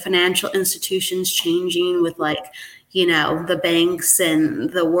like the financial institutions changing, with like the banks and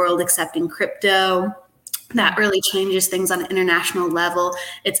the world accepting crypto. That really changes things on an international level.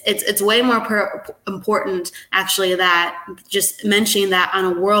 It's way more important, actually, that just mentioning that on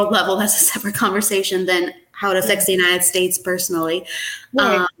a world level, that's a separate conversation than how it affects the United States personally.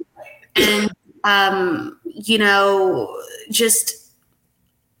 Right. Just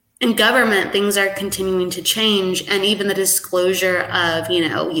in government, things are continuing to change, and even the disclosure of,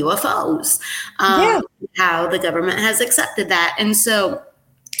 UFOs, how the government has accepted that. And so,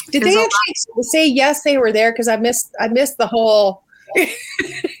 did they actually say yes they were there? Because I missed the whole.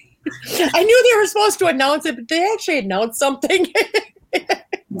 I knew they were supposed to announce it, but they actually announced something.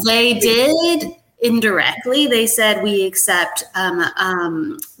 They did indirectly. They said we accept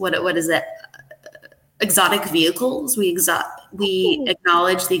what is it? Exotic vehicles. We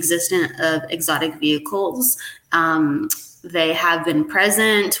acknowledge the existence of exotic vehicles. They have been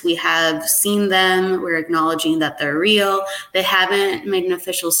present. We have seen them. We're acknowledging that they're real. They haven't made an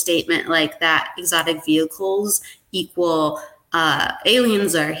official statement like that exotic vehicles equal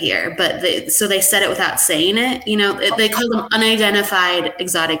aliens are here. But they said it without saying it. They call them unidentified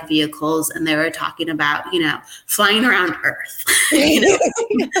exotic vehicles, and they were talking about, flying around Earth.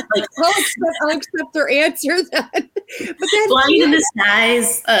 Like, I'll accept their answer then. But then, flying in the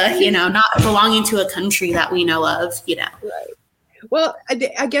skies, not belonging to a country that we know of, Right. Well,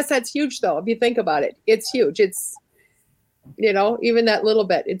 I guess that's huge, though. If you think about it, it's huge. It's, even that little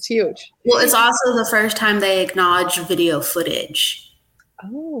bit, it's huge. Well, it's also the first time they acknowledge video footage.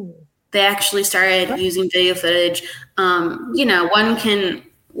 Oh. They actually started using video footage. One can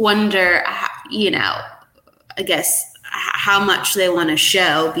wonder, I guess, how much they want to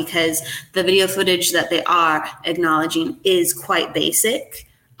show, because the video footage that they are acknowledging is quite basic.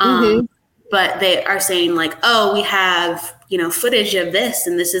 But they are saying like, oh, we have, footage of this,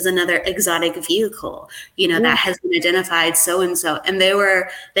 and this is another exotic vehicle, that has been identified so-and-so. And they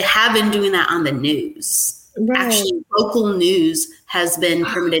have been doing that on the news. Right. Actually, local news has been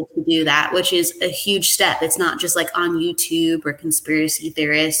permitted to do that, which is a huge step. It's not just like on YouTube or conspiracy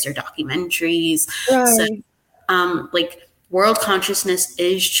theorists or documentaries. Right. So, world consciousness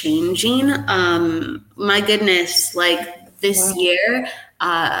is changing. My goodness, like this year,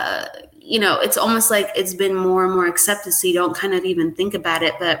 it's almost like it's been more and more accepted, so you don't kind of even think about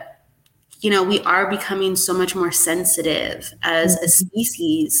it. But, we are becoming so much more sensitive as a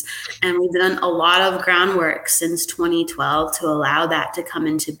species, and we've done a lot of groundwork since 2012 to allow that to come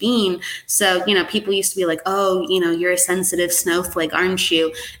into being. So, people used to be like, oh, you're a sensitive snowflake, aren't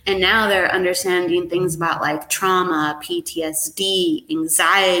you? And now they're understanding things about like trauma, PTSD,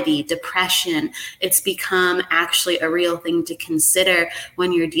 anxiety, depression. It's become actually a real thing to consider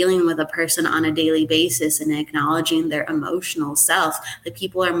when you're dealing with a person on a daily basis and acknowledging their emotional self. That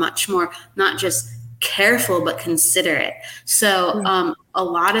people are much more not just careful, but considerate. So a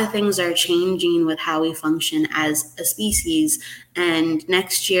lot of things are changing with how we function as a species. And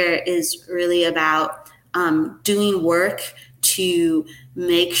next year is really about doing work to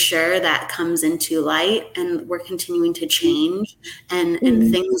make sure that comes into light, and we're continuing to change. And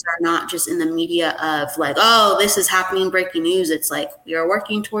things are not just in the media of like, oh, this is happening, breaking news. It's like, we are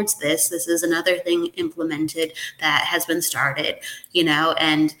working towards this. This is another thing implemented that has been started,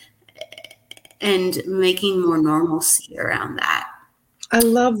 and and making more normalcy around that. I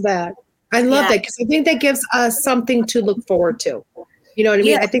love that. I love that because I think that gives us something to look forward to. You know what I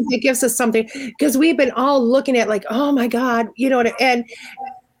mean? I think that gives us something because we've been all looking at like, oh my God, you know, and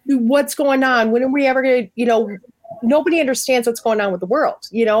what's going on? When are we ever going to, you know, nobody understands what's going on with the world,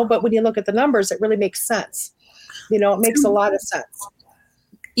 you know, but when you look at the numbers, it really makes sense. You know, it makes a lot of sense.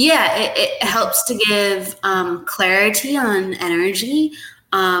 Yeah, it helps to give clarity on energy.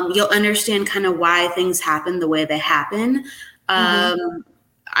 You'll understand kind of why things happen the way they happen.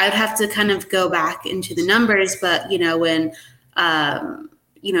 I'd have to kind of go back into the numbers, but, you know, when,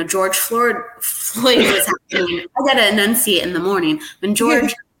 you know, George Floyd was happening, I got to enunciate in the morning. When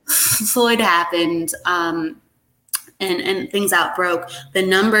George Floyd happened and things outbroke, the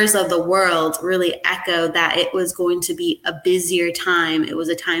numbers of the world really echoed that it was going to be a busier time. It was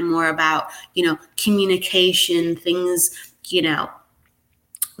a time more about, you know, communication, things, you know,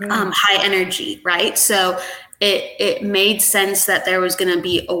 high energy, right? So it made sense that there was going to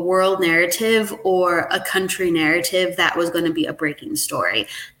be a world narrative or a country narrative that was going to be a breaking story.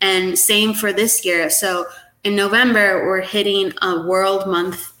 And same for this year. So in November, we're hitting a world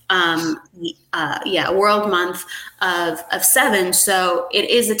month, world month of 7. So it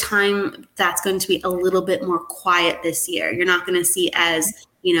is a time that's going to be a little bit more quiet this year. You're not going to see as,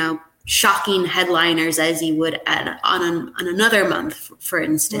 you know, shocking headliners as you would on another month, for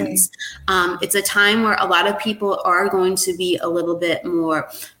instance. Right. It's a time where a lot of people are going to be a little bit more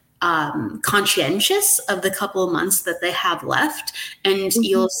conscientious of the couple of months that they have left. And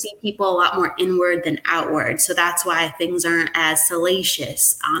you'll see people a lot more inward than outward. So that's why things aren't as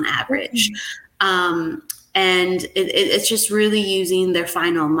salacious on average. And it's just really using their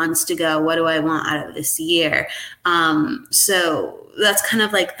final months to go, what do I want out of this year? So that's kind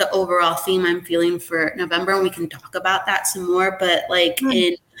of like the overall theme I'm feeling for November. And we can talk about that some more. But like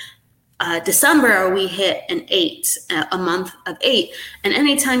in December, we hit an 8, a month of 8. And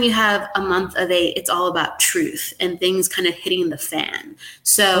anytime you have a month of 8, it's all about truth and things kind of hitting the fan.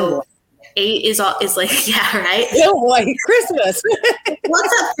 So 8 is like, yeah, right? Oh boy, Christmas.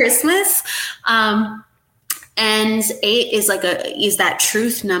 What's up, Christmas? And 8 is is that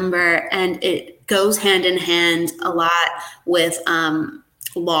truth number, and it goes hand in hand a lot with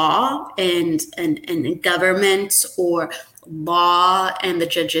law and government, or law and the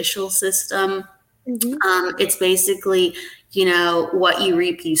judicial system. It's basically, you know, what you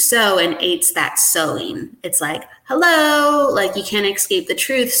reap, you sow, and 8's that sowing. It's like, hello, like you can't escape the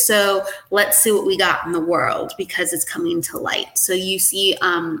truth. So let's see what we got in the world because it's coming to light. So you see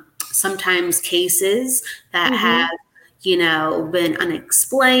sometimes cases that have, you know, been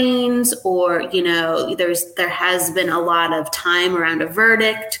unexplained, or, you know, there has been a lot of time around a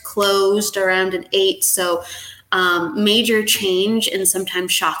verdict closed around an 8. So major change and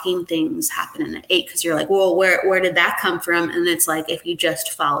sometimes shocking things happen in an 8 because you're like, well, where did that come from? And it's like, if you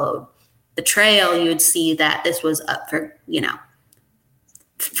just followed the trail, you would see that this was up for, you know,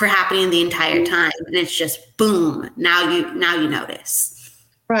 for happening the entire time. And it's just boom. Now you notice.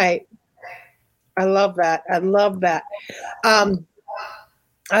 Right. I love that. I love that. I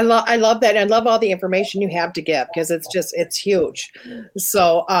love that. I love all the information you have to give because it's huge.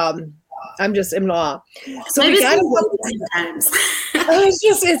 So I'm just in awe. So maybe we got sometimes.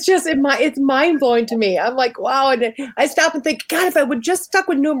 It's mind blowing to me. I'm like, wow. And I stop and think, God, if I would just stuck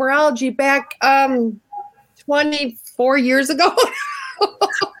with numerology back 24 years ago.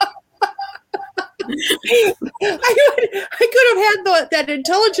 I could have had that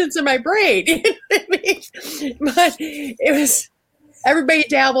intelligence in my brain. But it was, everybody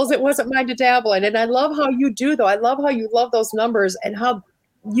dabbles. It wasn't mine to dabble in. And I love how you do, though. I love how you love those numbers and how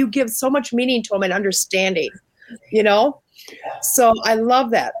you give so much meaning to them and understanding, you know? So I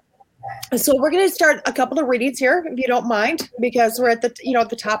love that. So we're going to start a couple of readings here, if you don't mind, because we're at the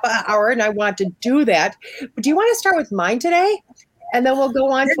top of the hour and I want to do that. But do you want to start with mine today? And then we'll go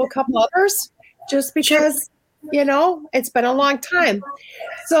on to a couple others? Just because, you know, it's been a long time.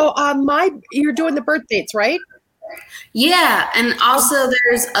 So you're doing the birth dates, right? Yeah. And also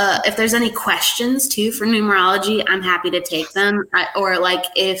if there's any questions too for numerology, I'm happy to take them. Or like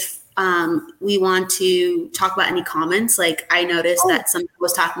if we want to talk about any comments, like I noticed that someone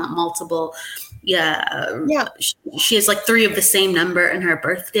was talking about multiple. Yeah. She has like 3 of the same number in her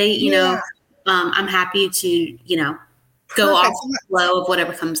birth date, you know. I'm happy to, you know, go off the flow of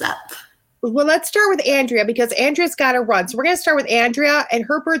whatever comes up. Well, let's start with Andrea because Andrea's got to run. So we're going to start with Andrea, and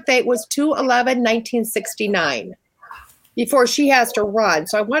her birth date was 2/11/1969 before she has to run.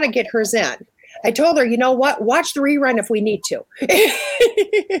 So I want to get hers in. I told her, you know what? Watch the rerun if we need to.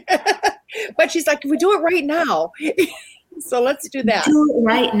 But she's like, if we do it right now. So let's do that. Do it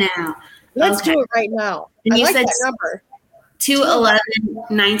right now. Let's do it right now. And you like said that number.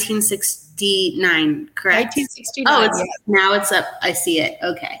 2/11/1969, correct? 1969. Oh, now it's up. I see it.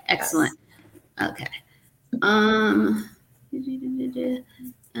 Okay, excellent. Okay.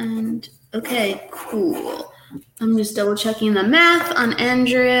 And okay, cool. I'm just double checking the math on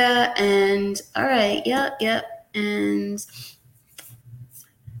Andrea, and all right, yep, and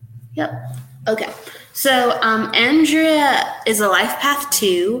yep. Okay, so Andrea is a life path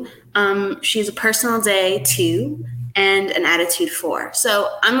 2. She's a personal day 2 and an attitude 4. So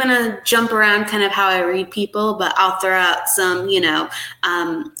I'm gonna jump around kind of how I read people, but I'll throw out some,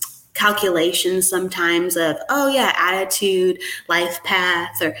 calculations sometimes of, attitude, life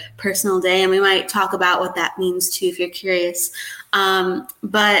path, or personal day. And we might talk about what that means too, if you're curious.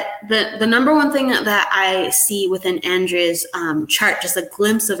 But the number one thing that I see within Andrea's chart, just a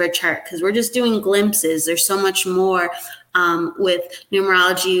glimpse of her chart, because we're just doing glimpses. There's so much more with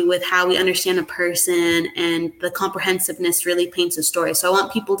numerology, with how we understand a person, and the comprehensiveness really paints a story. So I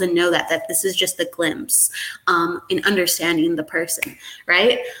want people to know that this is just a glimpse in understanding the person,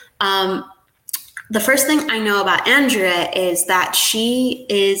 right? The first thing I know about Andrea is that she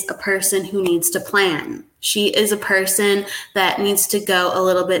is a person who needs to plan. She is a person that needs to go a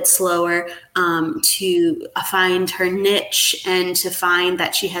little bit slower to find her niche and to find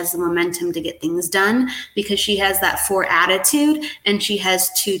that she has the momentum to get things done, because she has that 4 attitude and she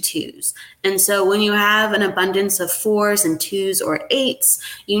has 2 2s. And so when you have an abundance of 4s and 2s or 8s,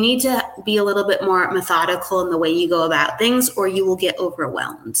 you need to be a little bit more methodical in the way you go about things, or you will get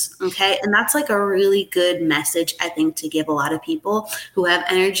overwhelmed. Okay. And that's like a really good message, I think, to give a lot of people who have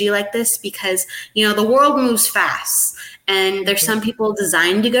energy like this, because, the world moves fast, and there's some people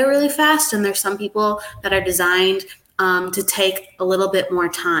designed to go really fast, and there's some people that are designed to take a little bit more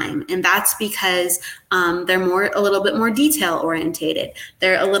time. And that's because they're a little bit more detail orientated.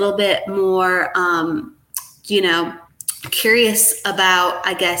 They're a little bit more, curious about,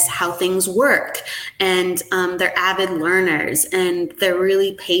 I guess, how things work. And they're avid learners, and they're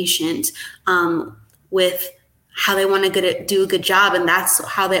really patient with how they want to do a good job. And that's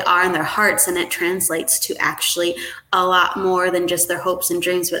how they are in their hearts. And it translates to actually a lot more than just their hopes and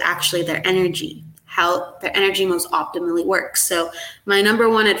dreams, but actually their energy, how their energy most optimally works. So my number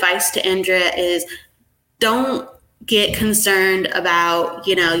one advice to Andrea is, don't get concerned about,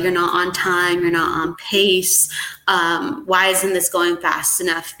 you're not on time, you're not on pace. Why isn't this going fast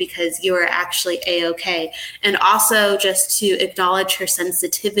enough? Because you are actually A-okay. And also just to acknowledge her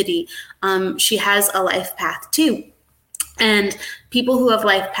sensitivity. She has a life path 2. And people who have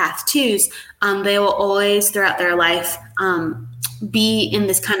life path 2s, they will always throughout their life be in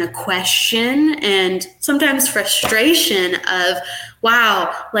this kind of question and sometimes frustration of,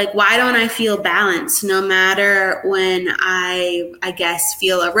 wow, like, why don't I feel balanced no matter when I guess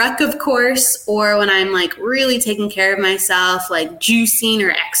feel a wreck, of course, or when I'm like really taking care of myself, like juicing or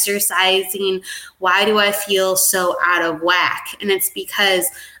exercising, why do I feel so out of whack? And it's because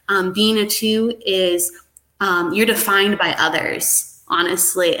being a 2 is you're defined by others,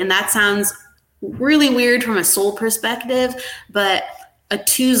 honestly. And that sounds really weird from a soul perspective, but a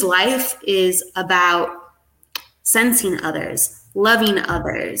 2's life is about sensing others, loving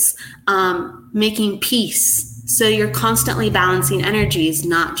others, making peace. So you're constantly balancing energies,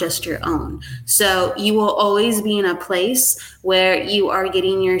 not just your own. So you will always be in a place where you are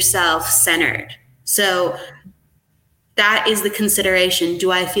getting yourself centered. So that is the consideration.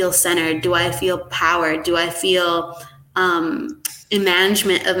 Do I feel centered? Do I feel powered? Do I feel in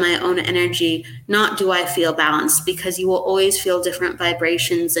management of my own energy? Not do I feel balanced, because you will always feel different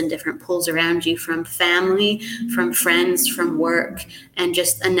vibrations and different pulls around you from family, from friends, from work, and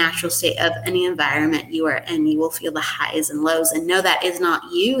just a natural state of any environment you are in. You will feel the highs and lows, and no, that is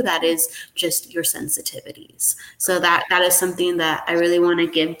not you. That is just your sensitivities. So that is something that I really want to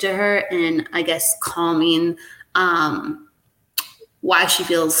give to her, and I guess calming why she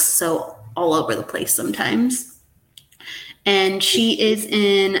feels so all over the place sometimes. And she is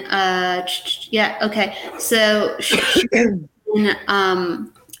in, so she's in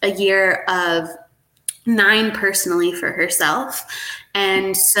a year of 9 personally for herself.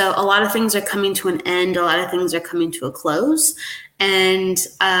 And so a lot of things are coming to an end. A lot of things are coming to a close. And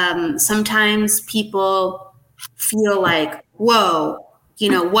sometimes people feel like, whoa,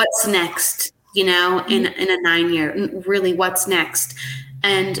 what's next? In a 9-year, really, what's next?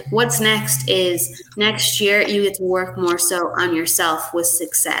 And what's next is next year you get to work more so on yourself with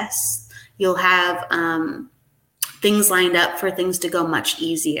success. You'll have things lined up for things to go much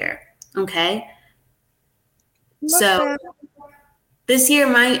easier. Okay. So this year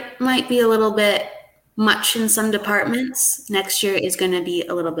might be a little bit much in some departments, next year is going to be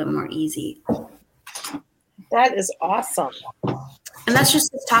a little bit more easy. That is awesome. And that's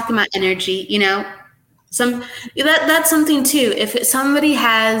just talking about energy, you know. That's something too. If somebody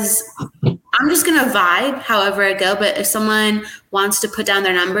has, I'm just gonna vibe however I go. But if someone wants to put down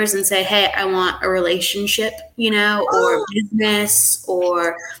their numbers and say, "Hey, I want a relationship," you know, or business,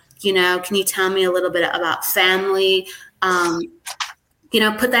 or you know, can you tell me a little bit about family? You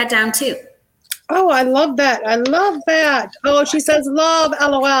know, put that down too. Oh, I love that. I love that. Oh, she says love,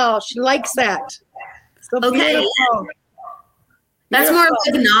 LOL. She likes that. So okay. Beautiful. That's more of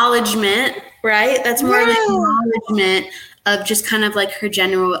acknowledgement, right? That's more of an acknowledgement of just kind of like her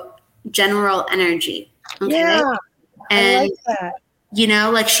general energy. Okay? Yeah, and, I like that. You know,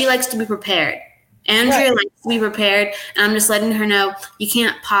 like she likes to be prepared. Andrea likes to be prepared. And I'm just letting her know you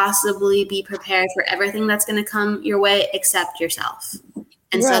can't possibly be prepared for everything that's going to come your way except yourself.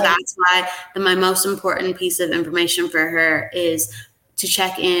 And so that's why my most important piece of information for her is to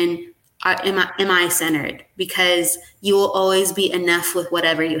check in. Am I centered? Because you will always be enough with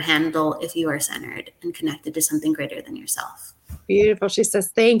whatever you handle if you are centered and connected to something greater than yourself. Beautiful. She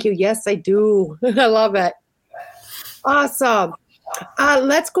says, thank you. Yes, I do. I love it. Awesome.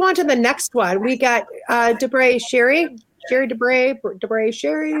 Let's go on to the next one. We got Sherry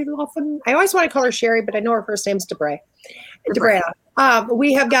Loffen. I always want to call her Sherry, but I know her first name's Debray.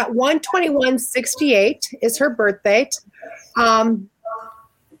 We have got 12168 is her birthday.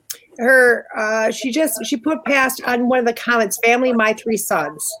 She put past on one of the comments, family, my 3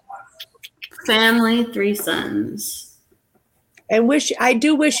 sons. Family, 3 sons. And I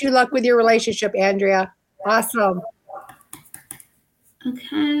do wish you luck with your relationship, Andrea. Awesome.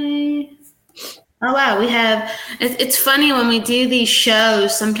 Okay. Oh, wow. It's funny when we do these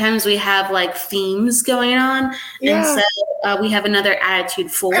shows, sometimes we have like themes going on. Yeah. And so we have another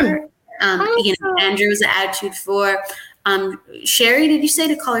attitude 4. Awesome. You know, Andrew was an attitude 4. Sherry, did you say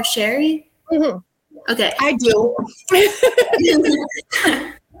to call her Sherry? Mm-hmm. Okay. I do.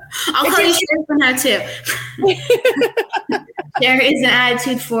 I'll call you Sherry for now too. Sherry is an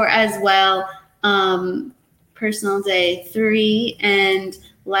attitude 4 as well. Personal day 3 and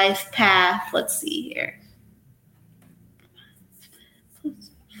life path. Let's see here.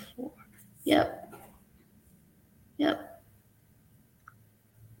 4. Yep.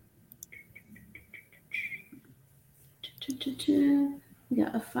 We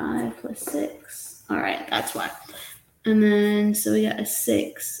got a 5 plus 6. All right, that's why. And then, so we got a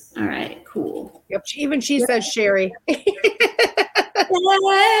 6. All right, cool. Yep, she says Sherry. Sherry.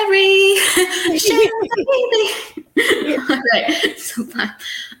 All right, so 5.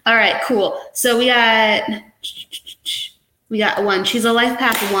 All right, cool. So we got 1. She's a life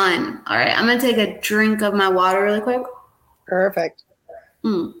path 1. All right, I'm gonna take a drink of my water really quick. Perfect.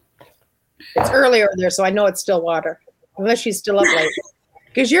 It's earlier there, so I know it's still water. Unless she's still up late.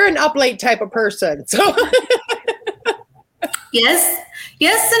 Because you're an up late type of person. So Yes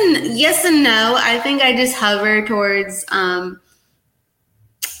and no. I think I just hover towards I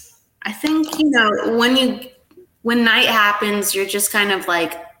think, you know, when night happens, you're just kind of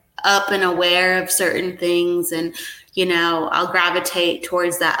like up and aware of certain things, and you know, I'll gravitate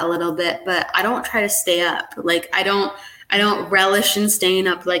towards that a little bit, but I don't try to stay up. Like I don't relish in staying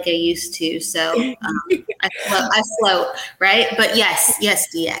up like I used to. So I float, right? But yes,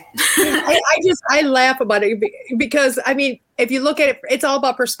 DeEtte. I laugh about it because, I mean, if you look at it, it's all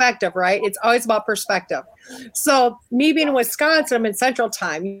about perspective, right? It's always about perspective. So me being in Wisconsin, I'm in Central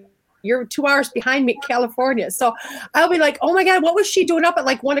Time. You're 2 hours behind me in California. So I'll be like, oh my God, what was she doing up at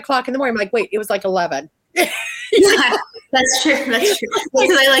like 1 o'clock in the morning? I'm like, wait, it was like 11. Yeah, that's true. Because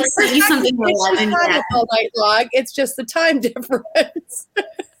I like sent you something for 11. All night long. It's just the time difference.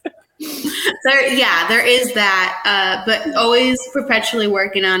 There is that, but always perpetually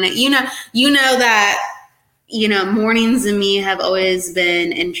working on it. You know that, you know, mornings and me have always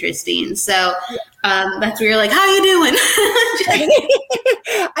been interesting. So that's where you're like, how you doing?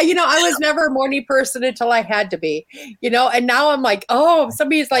 You know, I was never a morning person until I had to be, you know, and now I'm like, oh,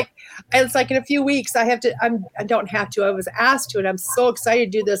 somebody's like, it's like in a few weeks I don't have to, I was asked to, and I'm so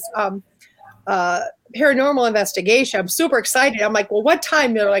excited to do this paranormal investigation. I'm super excited. I'm like, well, what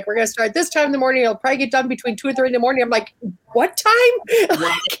time? They're like, we're going to start this time in the morning. It'll probably get done between 2 and 3 in the morning. I'm like, what time?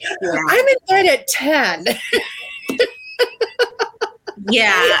 Like, I'm in bed at 10.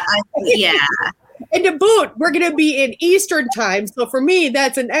 Yeah. And to boot, we're going to be in Eastern time. So for me,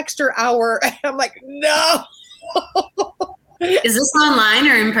 that's an extra hour. I'm like, no. Is this online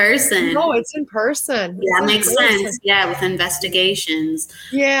or in person? No, it's in person. Yeah, makes sense. Yeah, with investigations.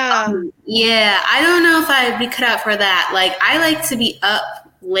 Yeah. I don't know if I'd be cut out for that. Like, I like to be up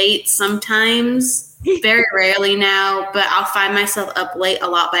late sometimes. very rarely now, but I'll find myself up late a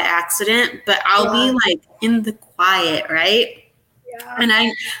lot by accident, but I'll be like in the quiet, right? Yeah. And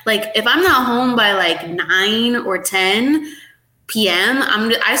I like, if I'm not home by like 9 or 10 p.m.,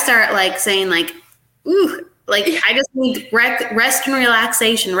 I start like saying like, ooh, like I just need rest and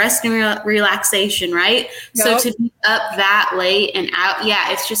relaxation, right? Yep. So to be up that late and out,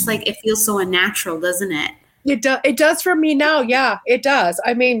 it's just like, it feels so unnatural, doesn't it? It does for me now. Yeah, it does.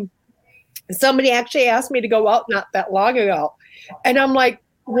 I mean, somebody actually asked me to go out not that long ago, and I'm like,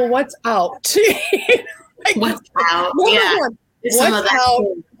 well, what's out? Like, what's out? Yeah. What's out?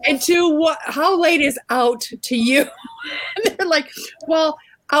 And two, how late is out to you? And they're like, well,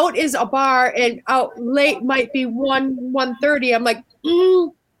 out is a bar, and out late might be 1:30. I'm like,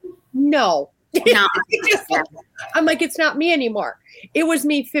 no. No. I'm like, it's not me anymore. It was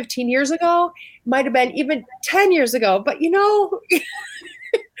me 15 years ago. Might have been even 10 years ago. But,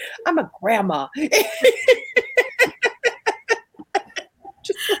 I'm a grandma.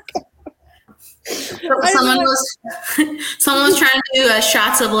 Someone was trying to do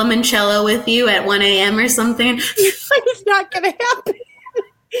shots of limoncello with you at 1 a.m. or something. It's not going to happen.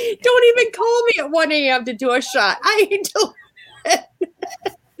 Don't even call me at 1 a.m. to do a shot. I ain't doing it.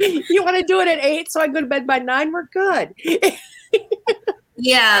 You want to do it at 8 so I go to bed by 9? We're good.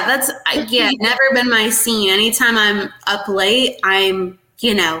 Yeah, that's never been my scene. Anytime I'm up late, I'm,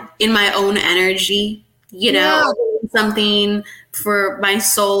 in my own energy, something for my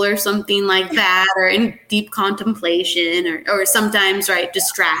soul or something like that, or in deep contemplation or sometimes, right,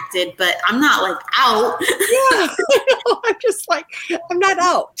 distracted, but I'm not like out. Yeah, I'm just like, I'm not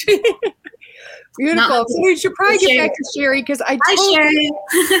out. Beautiful. So we should probably get back to Sherry, because I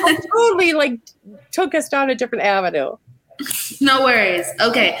totally like took us down a different avenue. No worries.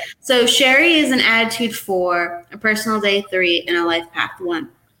 Okay. So Sherry is an attitude 4, a personal day 3, and a life path 1.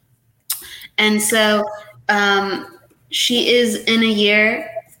 And so she is in a year,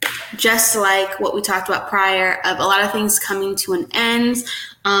 just like what we talked about prior, of a lot of things coming to an end.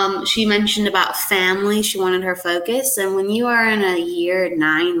 She mentioned about family. She wanted her focus. And when you are in a year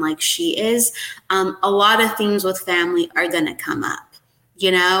 9, like she is, a lot of things with family are going to come up.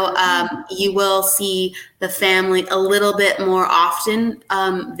 You will see the family a little bit more often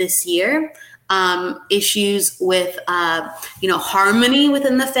this year. Issues with, harmony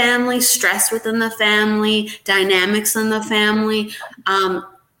within the family, stress within the family, dynamics in the family.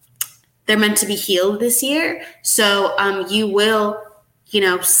 They're meant to be healed this year. So you will,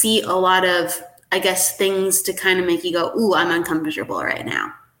 see a lot of, I guess, things to kind of make you go, ooh, I'm uncomfortable right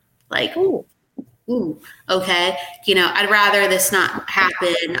now. Like, ooh, okay. I'd rather this not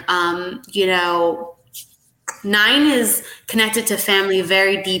happen. 9 is connected to family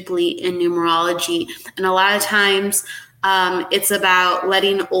very deeply in numerology. And a lot of times it's about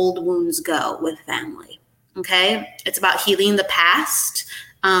letting old wounds go with family. Okay. It's about healing the past.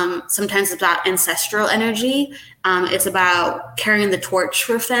 Sometimes it's about ancestral energy. It's about carrying the torch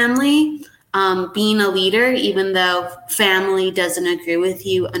for family. Being a leader, even though family doesn't agree with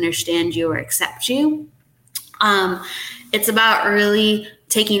you, understand you, or accept you. It's about really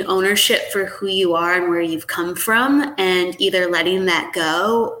taking ownership for who you are and where you've come from, and either letting that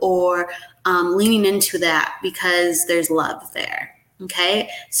go or leaning into that because there's love there. Okay.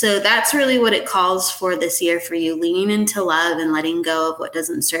 So that's really what it calls for this year for you, leaning into love and letting go of what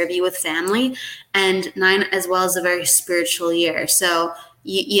doesn't serve you with family. And 9 as well is a very spiritual year. So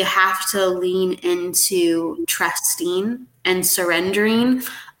you have to lean into trusting and surrendering.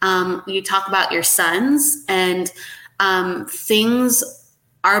 You talk about your sons, and things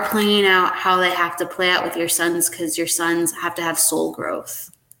are playing out how they have to play out with your sons, because your sons have to have soul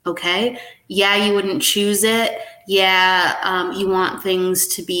growth. Okay. Yeah. You wouldn't choose it. Yeah. You want things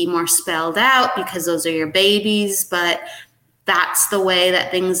to be more spelled out because those are your babies, but that's the way that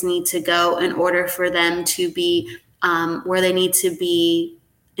things need to go in order for them to be where they need to be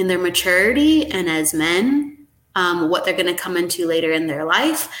in their maturity and as men, what they're going to come into later in their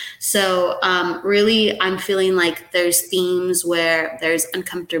life. So really, I'm feeling like there's themes where there's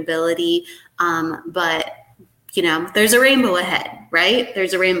uncomfortability, but there's a rainbow ahead, right?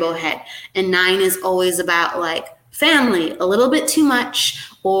 There's a rainbow ahead. And 9 is always about like family, a little bit too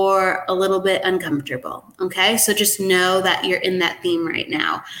much or a little bit uncomfortable. Okay. So just know that you're in that theme right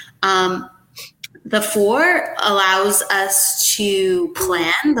now. The 4 allows us to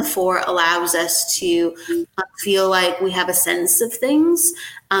plan. The 4 allows us to feel like we have a sense of things,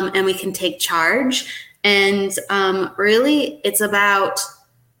 and we can take charge. And really, it's about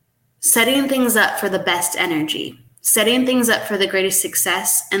setting things up for the best energy, setting things up for the greatest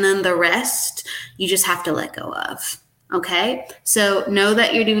success. And then the rest, you just have to let go of. Okay, so know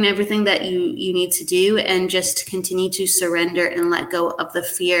that you're doing everything that you need to do, and just continue to surrender and let go of the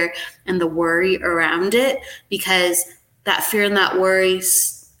fear and the worry around it, because that fear and that worry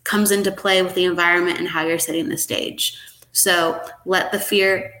comes into play with the environment and how you're setting the stage. So let the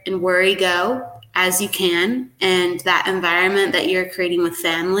fear and worry go as you can, and that environment that you're creating with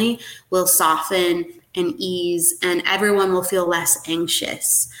family will soften and ease, and everyone will feel less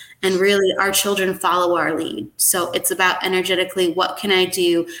anxious. And really, our children follow our lead. So it's about energetically, what can I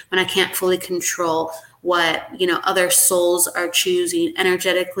do when I can't fully control what, other souls are choosing?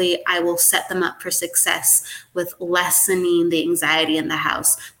 Energetically, I will set them up for success with lessening the anxiety in the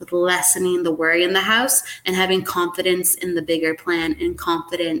house, with lessening the worry in the house, and having confidence in the bigger plan, and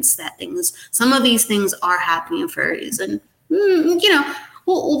confidence that some of these things are happening for a reason.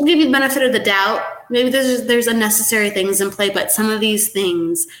 We'll give you the benefit of the doubt. Maybe there's unnecessary things in play, but some of these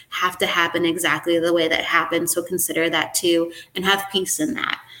things have to happen exactly the way that happened. So consider that too, and have peace in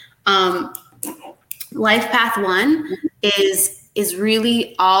that. Life path 1 is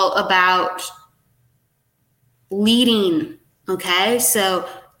really all about leading. Okay, so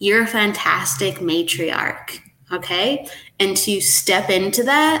you're a fantastic matriarch. Okay, and to step into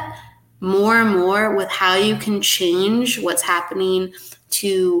that more and more with how you can change what's happening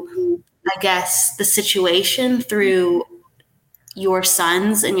to, I guess, the situation through your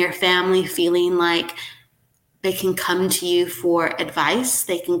sons and your family feeling like they can come to you for advice.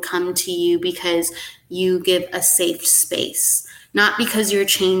 They can come to you because you give a safe space, not because you're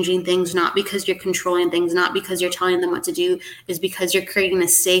changing things, not because you're controlling things, not because you're telling them what to do, is because you're creating a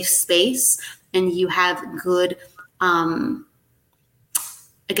safe space, and you have good,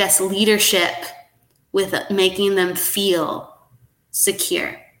 leadership with making them feel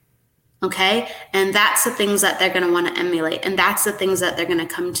secure. Okay. And that's the things that they're going to want to emulate. And that's the things that they're going to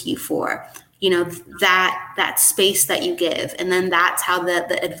come to you for, that space that you give. And then that's how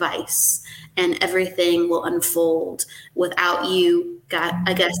the advice and everything will unfold without you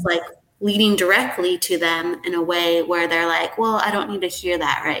leading directly to them in a way where they're like, well, I don't need to hear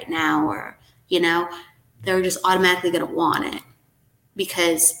that right now. Or, they're just automatically going to want it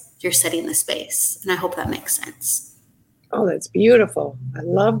because you're setting the space. And I hope that makes sense. Oh, that's beautiful. I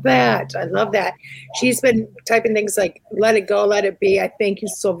love that. She's been typing things like, let it go, let it be. I thank you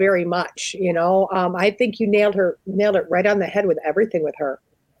so very much. I think you nailed it right on the head with everything with her.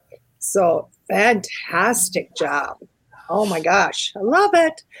 So fantastic job. Oh my gosh. I love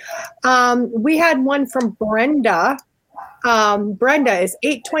it. We had one from Brenda. Brenda is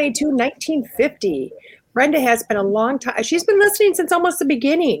 8/22/1950. Brenda has been a long time. She's been listening since almost the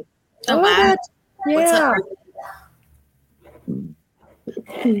beginning. Oh, wow. Yeah. What's up?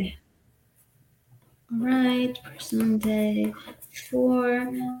 Okay. All right. Personal day 4,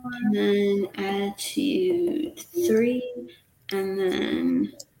 and then attitude 3, and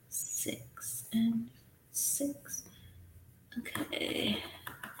then 6 and 6. Okay.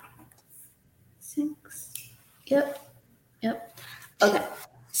 6. Yep. Okay.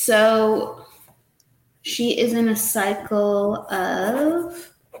 So she is in a cycle of.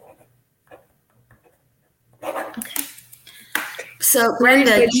 Okay. So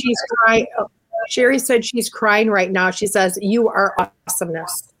Brenda, she's crying. Sherry said she's crying right now. She says, "You are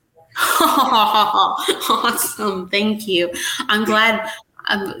awesomeness." Awesome. Thank you. I'm glad.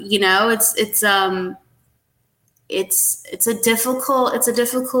 It's a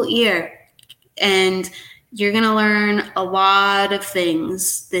difficult year, and you're going to learn a lot of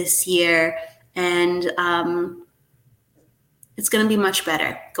things this year, and it's going to be much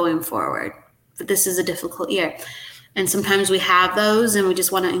better going forward. But this is a difficult year. And sometimes we have those, and we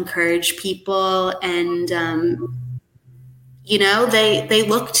just want to encourage people, and they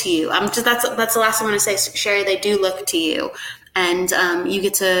look to you. That's the last thing I want to say, Sherry. They do look to you, and you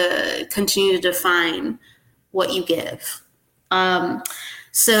get to continue to define what you give.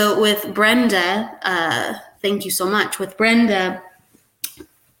 So with Brenda, thank you so much. With Brenda,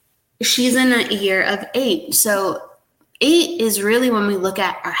 she's in a year of 8. So 8 is really when we look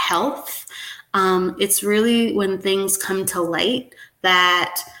at our health. It's really when things come to light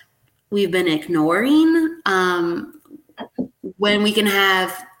that we've been ignoring, when we can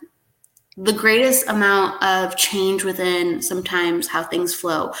have the greatest amount of change within sometimes how things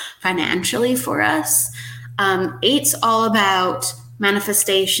flow financially for us. 8's all about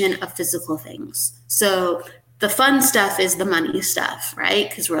manifestation of physical things. So the fun stuff is the money stuff, right?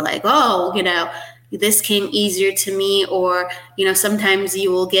 Because we're like, this came easier to me, or, sometimes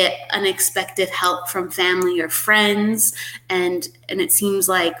you will get unexpected help from family or friends. And it seems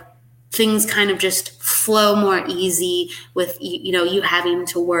like things kind of just flow more easy with, you having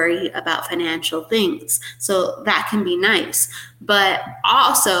to worry about financial things. So that can be nice. But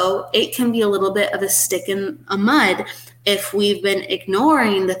also it can be a little bit of a stick in a mud if we've been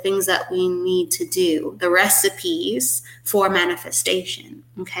ignoring the things that we need to do, the recipes for manifestation.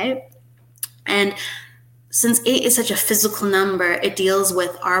 Okay. And since 8 is such a physical number, it deals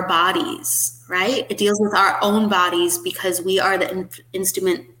with our bodies, right? It deals with our own bodies because we are the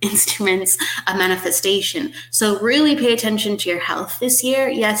instruments of manifestation. So really pay attention to your health this year.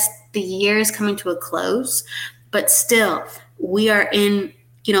 Yes, the year is coming to a close, but still we are in,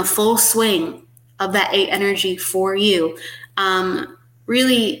 full swing of that 8 energy for you.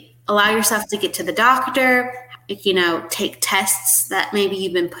 Really allow yourself to get to the doctor, take tests that maybe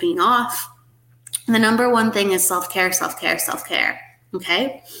you've been putting off. And the number one thing is self-care, self-care, self-care.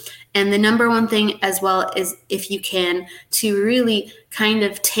 Okay. And the number one thing as well is, if you can, to really kind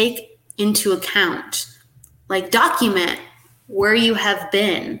of take into account, like document where you have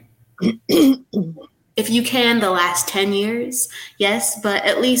been. If you can, the last 10 years, yes, but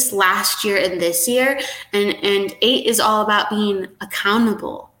at least last year and this year. And 8 is all about being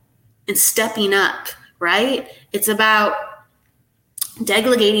accountable and stepping up, right? It's about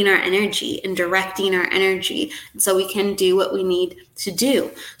delegating our energy and directing our energy so we can do what we need to do.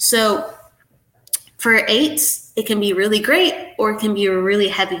 So for 8s, it can be really great, or it can be a really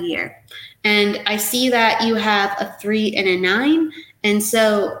heavy year. And I see that you have a 3 and a 9. And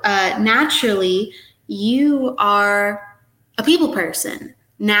so naturally, you are a people person.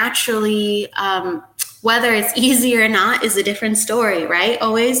 Naturally, whether it's easy or not is a different story, right?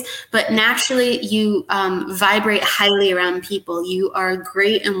 Always. But naturally, you vibrate highly around people. You are a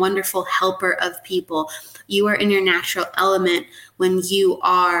great and wonderful helper of people. You are in your natural element when you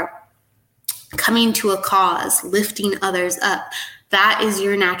are coming to a cause, lifting others up. That is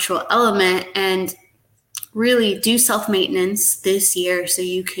your natural element. And really do self-maintenance this year so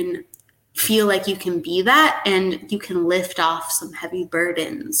you can feel like you can be that and you can lift off some heavy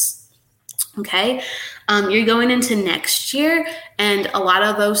burdens. Okay. You're going into next year, and a lot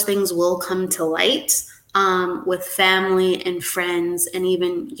of those things will come to light with family and friends, and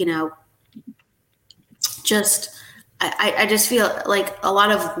even, I just feel like a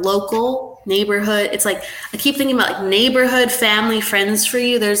lot of local neighborhood. It's like, I keep thinking about like neighborhood, family, friends for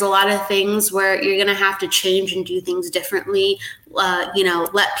you. There's a lot of things where you're going to have to change and do things differently.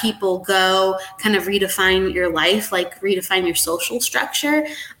 Let people go, kind of redefine your life, like redefine your social structure.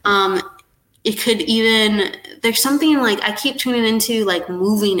 It could even, there's something like, I keep tuning into like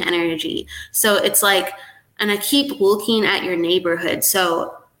moving energy. So it's like, and I keep looking at your neighborhood.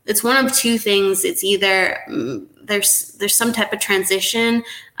 So it's one of two things. It's either there's some type of transition.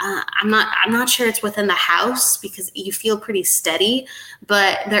 I'm not sure it's within the house because you feel pretty steady,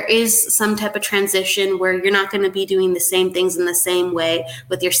 but there is some type of transition where you're not going to be doing the same things in the same way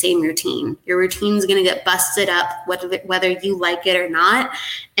with your same routine. Your routine is going to get busted up, whether you like it or not.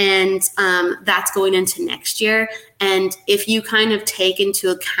 And that's going into next year. And if you kind of take into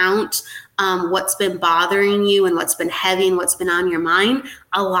account what's been bothering you and what's been heavy and what's been on your mind,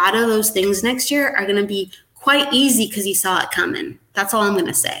 a lot of those things next year are going to be quite easy because you saw it coming. That's all I'm going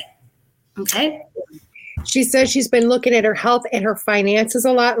to say. Okay. She says she's been looking at her health and her finances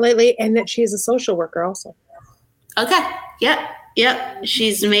a lot lately, and that she is a social worker also. Okay. Yep.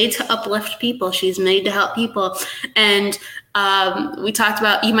 She's made to uplift people. She's made to help people. And we talked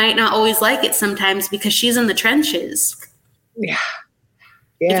about, you might not always like it sometimes because she's in the trenches. Yeah.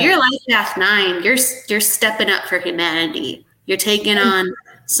 If you're life path 9, you're stepping up for humanity. You're taking on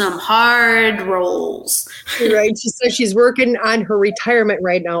some hard roles. Right. She says she's working on her retirement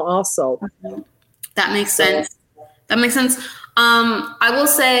right now also. That makes sense. I will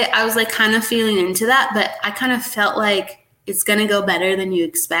say I was like kind of feeling into that, but I kind of felt like it's going to go better than you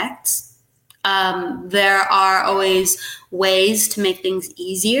expect. There are always ways to make things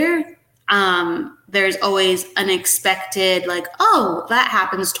easier. There's always unexpected, like, oh, that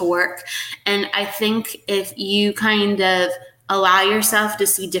happens to work. And I think if you kind of allow yourself to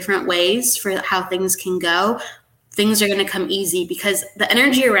see different ways for how things can go, things are going to come easy, because the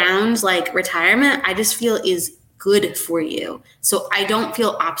energy around like retirement, I just feel is good for you. So I don't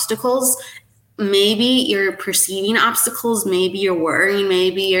feel obstacles. Maybe you're perceiving obstacles. Maybe you're worrying.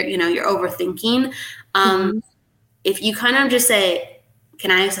 Maybe you're overthinking. If you kind of just say, can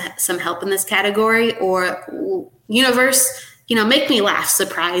I have some help in this category? Or universe, make me laugh,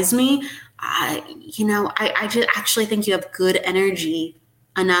 surprise me. I just actually think you have good energy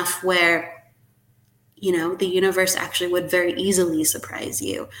enough where, the universe actually would very easily surprise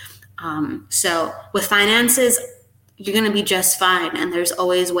you. So with finances, you're going to be just fine. And there's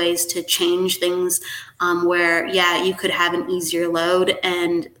always ways to change things where, yeah, you could have an easier load,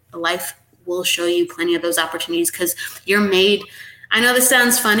 and life will show you plenty of those opportunities, because you're made. I know this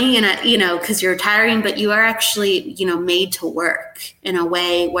sounds funny, and because you're retiring, but you are actually, made to work in a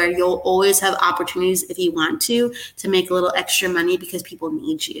way where you'll always have opportunities if you want to make a little extra money, because people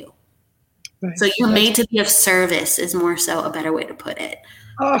need you. Right. So you're made to be of service is more so a better way to put it.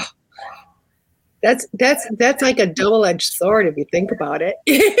 Oh, that's like a double-edged sword if you think about it.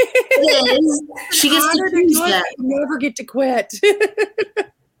 It is. She gets to choose that. You never get to quit.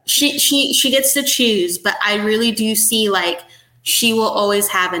 She gets to choose, but I really do see like she will always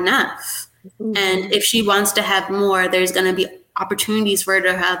have enough. Mm-hmm. And if she wants to have more, there's going to be opportunities for her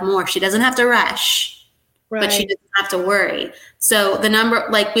to have more. She doesn't have to rush, right. But she doesn't have to worry. So the number,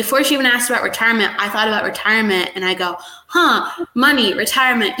 like before she even asked about retirement, I thought about retirement and I go, money,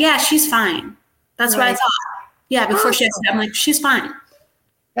 retirement. Yeah, she's fine. That's right. What I thought. Yeah, before she asked it, I'm like, she's fine.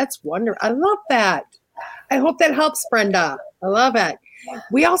 That's wonderful. I love that. I hope that helps, Brenda. I love it.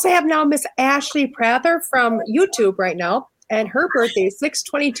 We also have now Miss Ashley Prather from YouTube right now, and her birthday is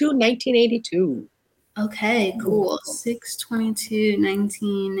 6/22/1982. Okay, cool.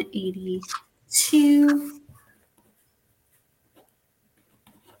 6/22/1982.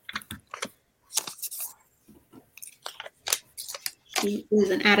 She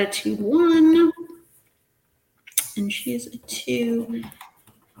is an attitude 1, and she's a 2.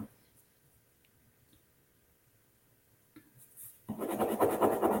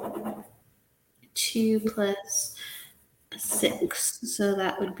 Two plus 6, so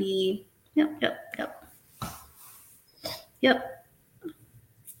that would be yep.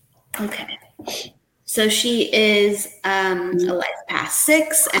 Okay, so she is a life path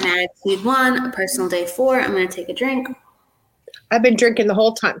 6, an attitude 1, a personal day 4. I'm going to take a drink. I've been drinking the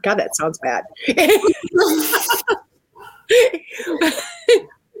whole time. God, that sounds bad.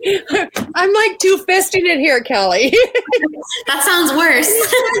 I'm like two-fisting it here, Kelly. That sounds worse.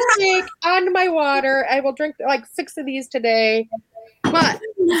 On my water. I will drink like 6 of these today. But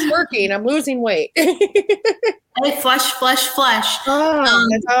it's working. I'm losing weight. Hey, flush. Oh,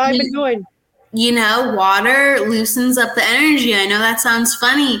 that's how I've been doing. Water loosens up the energy. I know that sounds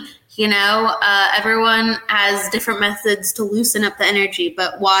funny. Everyone has different methods to loosen up the energy,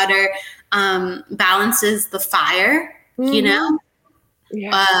 but water balances the fire, Yeah.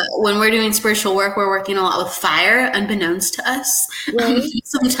 When we're doing spiritual work, we're working a lot with fire, unbeknownst to us, right.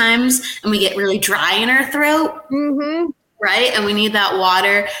 Sometimes, and we get really dry in our throat, right? And we need that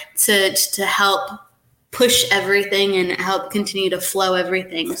water to help push everything and help continue to flow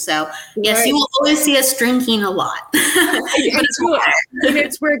everything. So yes, right. You will always see us drinking a lot. It's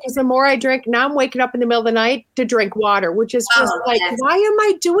weird because the more I drink, now I'm waking up in the middle of the night to drink water, which is just yes. Why am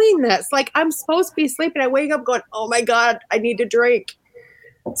I doing this? Like, I'm supposed to be sleeping. I wake up going, oh my God, I need to drink.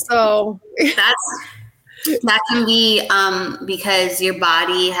 So that can be because your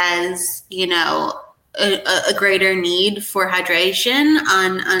body has, a greater need for hydration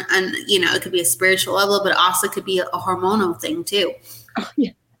on it could be a spiritual level, but also could be a hormonal thing too. Oh,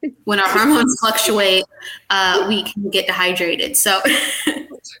 yeah. When our hormones fluctuate, we can get dehydrated. So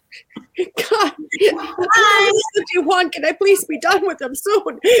God, what do you want? Can I please be done with them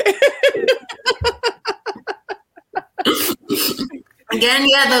soon? Again,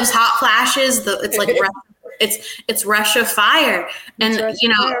 yeah, those hot flashes. It's like it's rush of fire, and we're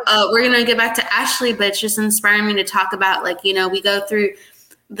gonna get back to Ashley, but it's just inspiring me to talk about we go through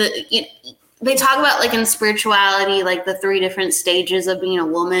they talk about like in spirituality like the 3 different stages of being a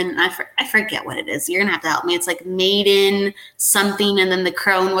woman. I forget what it is. You're gonna have to help me. It's like maiden something, and then the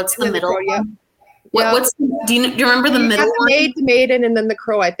crone. What's the middle? Yeah. Do you remember the middle one? The maiden, and then the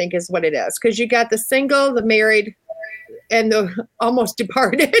crow. I think is what it is, because you got the single, the married, and the almost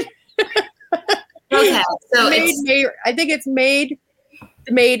departed. Okay, so I think it's the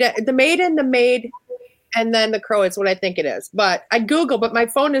maiden, the maid, and then the crow is what I think it is. But I Google, but my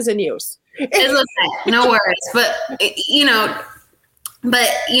phone is in use. It's okay, no worries. But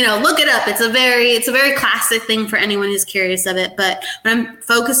look it up. It's a very classic thing for anyone who's curious of it. But what I'm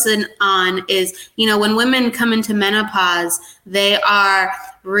focusing on is, when women come into menopause, they are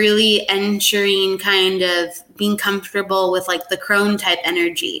really entering kind of being comfortable with like the crone type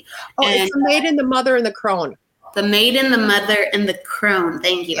energy. Oh, and it's the maiden, the mother, and the crone. The maiden, the mother, and the crone.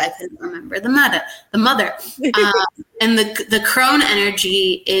 Thank you. I couldn't remember the mother. And the crone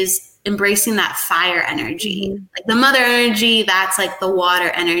energy is embracing that fire energy. Mm-hmm. Like the mother energy, that's like the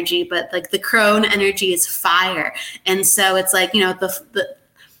water energy, but like the crone energy is fire. And so it's like,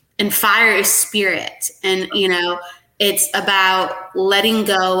 and fire is spirit. And, It's about letting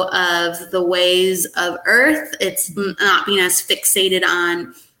go of the ways of earth. It's not being as fixated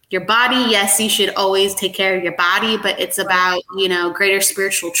on your body. Yes, you should always take care of your body, but it's about, greater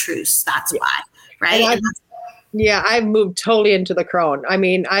spiritual truths. That's why, right? I've moved totally into the crone. I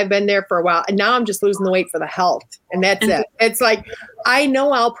mean, I've been there for a while, and now I'm just losing the weight for the health. And that's it. It's like, I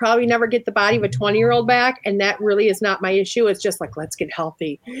know I'll probably never get the body of a 20-year-old back, and that really is not my issue. It's just like, let's get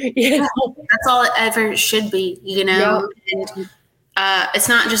healthy. That's all it ever should be, Yep. And it's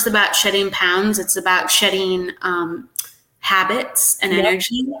not just about shedding pounds. It's about shedding habits and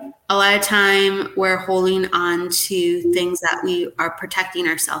energy. A lot of time we're holding on to things that we are protecting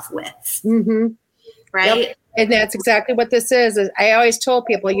ourselves with. Mm-hmm. Right? Yep. And that's exactly what this is. I always told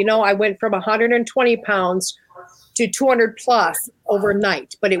people, I went from 120 pounds to 200 plus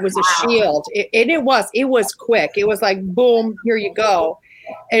overnight, but it was a shield. It was quick. It was like, boom, here you go.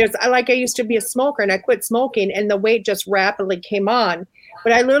 And it's like, I used to be a smoker and I quit smoking and the weight just rapidly came on.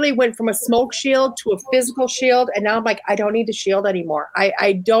 But I literally went from a smoke shield to a physical shield. And now I'm like, I don't need a shield anymore.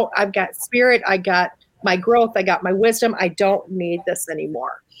 I've got spirit. I got my growth. I got my wisdom. I don't need this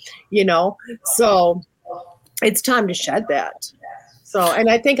anymore, So it's time to shed that. So, and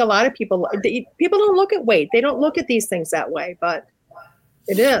I think a lot of people don't look at weight. They don't look at these things that way, but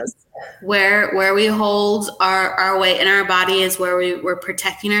it is. Where we hold our weight in our body is where we're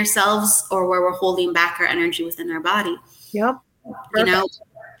protecting ourselves or where we're holding back our energy within our body. Yep. Perfect.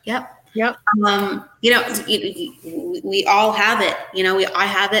 Yep. Yep. We all have it. I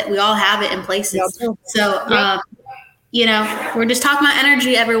have it. We all have it in places. Yep. So, we're just talking about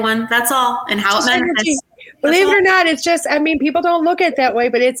energy, everyone. That's all, and how it manifests. Energy. Believe it or not, it's just, people don't look at it that way,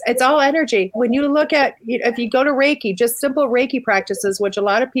 but it's all energy. When you look at, if you go to Reiki, just simple Reiki practices, which a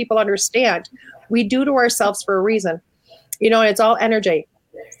lot of people understand, we do to ourselves for a reason, and it's all energy.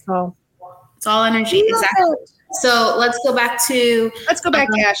 So it's all energy. Exactly. So let's go back to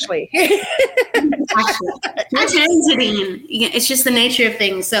Ashley. It's just the nature of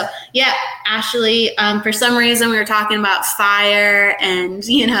things. So yeah, Ashley, for some reason we were talking about fire and,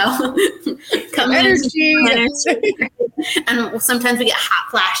 energy. And sometimes we get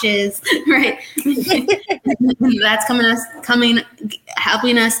hot flashes, right? That's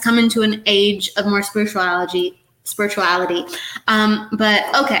helping us come into an age of more spirituality. But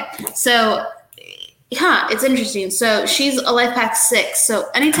okay. So it's interesting. So she's a life path 6. So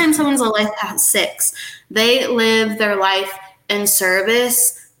anytime someone's a life path 6, they live their life in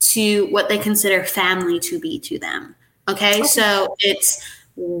service to what they consider family to be to them. Okay. So it's,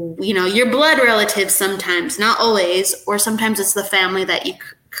 your blood relatives sometimes, not always, or sometimes it's the family that you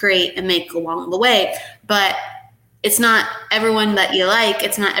create and make along the way. But it's not everyone that you like.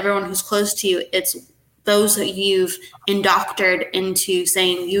 It's not everyone who's close to you. It's those that you've indoctored into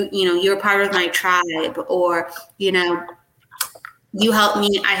saying, you're part of my tribe, or, you help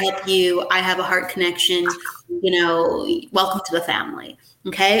me, I help you, I have a heart connection, welcome to the family.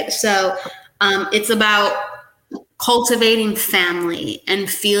 Okay. So it's about cultivating family and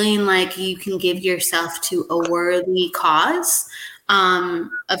feeling like you can give yourself to a worthy cause of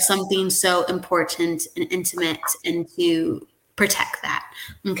something so important and intimate, and to protect that.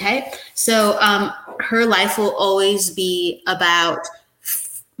 Okay. So her life will always be about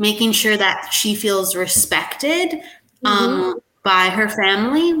making sure that she feels respected by her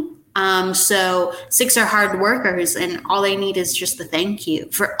family. So 6 are hard workers, and all they need is just the thank you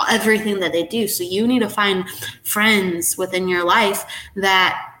for everything that they do. So you need to find friends within your life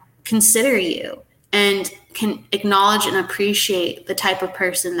that consider you and can acknowledge and appreciate the type of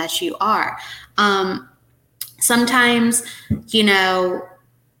person that you are. Sometimes,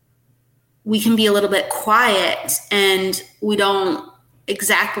 we can be a little bit quiet and we don't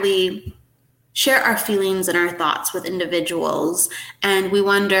exactly share our feelings and our thoughts with individuals. And we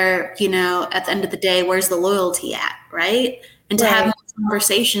wonder, at the end of the day, where's the loyalty at, right? And to have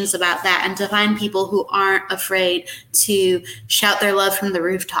conversations about that, and to find people who aren't afraid to shout their love from the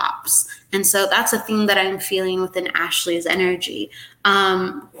rooftops. And so that's a thing that I'm feeling within Ashley's energy.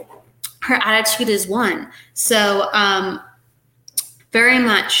 Her attitude is 1. So very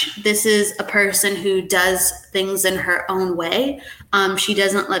much this is a person who does things in her own way. She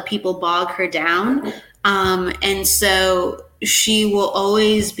doesn't let people bog her down. And so she will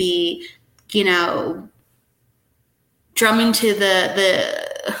always be, drumming to the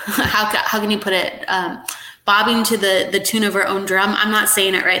how can you put it? Bobbing to the tune of her own drum. I'm not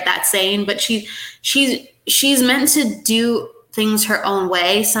saying it right, that saying, but she's meant to do things her own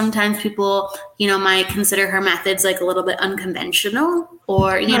way. Sometimes people, might consider her methods like a little bit unconventional,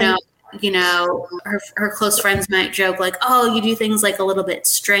 or, her close friends might joke like, oh, you do things like a little bit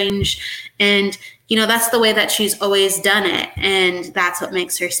strange. And, that's the way that she's always done it. And that's what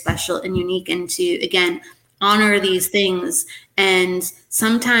makes her special and unique, and to, again, honor these things. And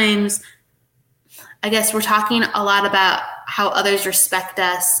sometimes, I guess we're talking a lot about how others respect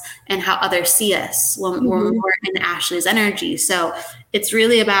us and how others see us when we're in Ashley's energy. So it's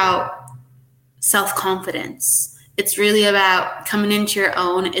really about self-confidence. It's really about coming into your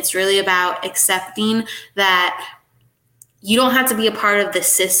own. It's really about accepting that you don't have to be a part of the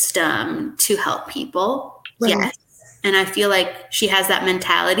system to help people. Right. Yes. And I feel like she has that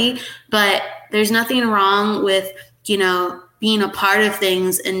mentality, but there's nothing wrong with, being a part of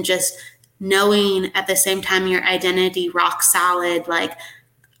things and just knowing at the same time your identity rock solid. Like,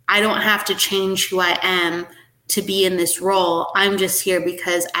 I don't have to change who I am to be in this role. I'm just here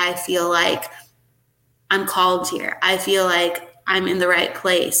because I feel like I'm called here. I feel like I'm in the right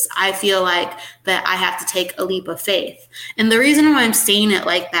place. I feel like that I have to take a leap of faith. And the reason why I'm saying it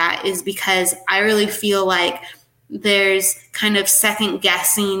like that is because I really feel like there's kind of second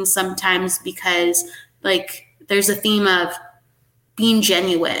guessing sometimes, because like there's a theme of being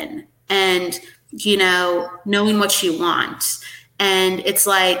genuine and, knowing what you want. And it's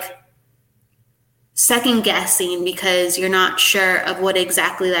like second guessing because you're not sure of what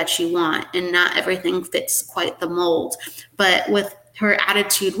exactly that you want, and not everything fits quite the mold. But with her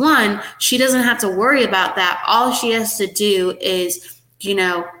attitude 1, she doesn't have to worry about that. All she has to do is,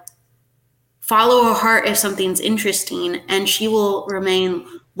 follow her heart if something's interesting, and she will remain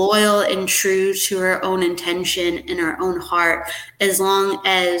loyal and true to her own intention and her own heart, as long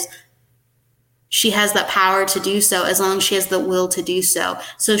as she has the power to do so, as long as she has the will to do so.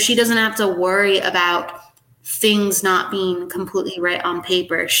 So she doesn't have to worry about things not being completely right on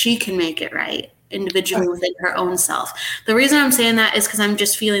paper. She can make it right individually within her own self. The reason I'm saying that is because I'm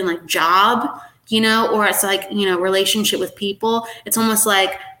just feeling like job, or it's like, relationship with people. It's almost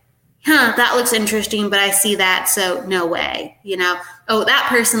like, that looks interesting, but I see that, so no way, oh, that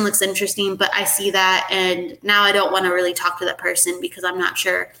person looks interesting, but I see that, and now I don't want to really talk to that person because I'm not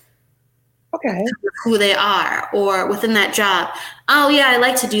sure who they are. Or within that job, oh yeah, I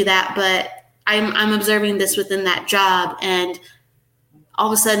like to do that, but I'm observing this within that job, and all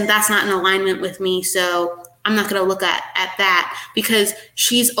of a sudden that's not in alignment with me, so I'm not going to look at that, because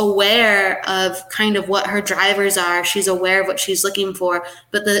she's aware of kind of what her drivers are. She's aware of what she's looking for.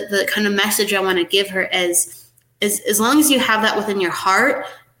 But the kind of message I want to give her is as long as you have that within your heart,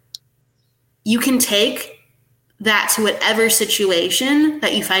 you can take that to whatever situation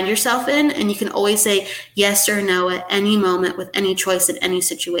that you find yourself in, and you can always say yes or no at any moment with any choice in any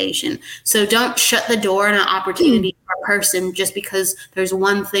situation. So don't shut the door on an opportunity for a person just because there's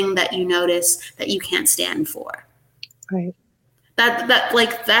one thing that you notice that you can't stand for. Right.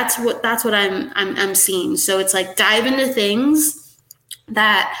 That's what I'm seeing. So it's like dive into things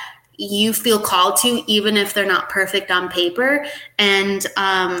that you feel called to, even if they're not perfect on paper. And,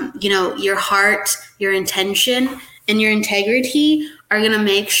 your heart, your intention, and your integrity are going to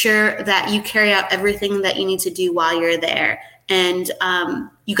make sure that you carry out everything that you need to do while you're there. And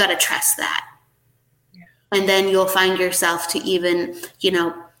you got to trust that. Yeah. And then you'll find yourself to even,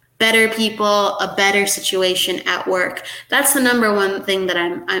 better people, a better situation at work. That's the number one thing that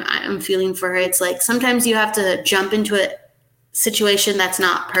I'm feeling for her. It's like sometimes you have to jump into a situation that's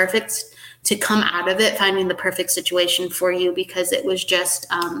not perfect to come out of it finding the perfect situation for you, because it was just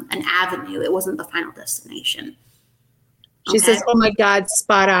an avenue. It wasn't the final destination. She says, oh my God,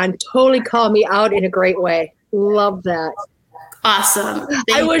 spot on. Totally call me out in a great way. Love that. Awesome.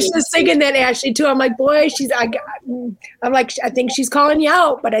 I was just thinking that, Ashley, too. I'm like, boy, I think she's calling you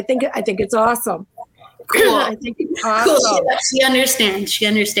out, but I think it's awesome. Cool. I think it's awesome. Cool. She understands.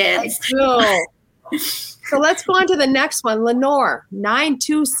 Cool. So let's go on to the next one. Lenore,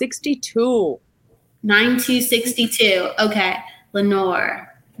 9262. 9262. Okay. Lenore,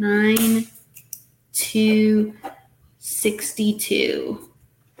 9262.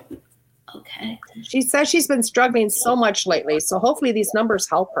 Okay. She says she's been struggling so much lately, so hopefully these numbers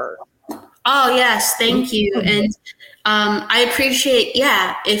help her. Oh, yes. Thank you. And I appreciate,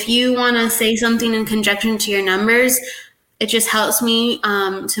 if you want to say something in conjunction to your numbers, it just helps me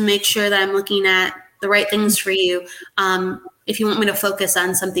to make sure that I'm looking at the right things for you. If you want me to focus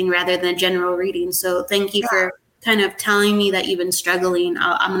on something rather than a general reading. So thank you for kind of telling me that you've been struggling.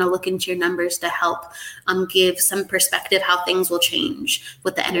 I'm going to look into your numbers to help give some perspective how things will change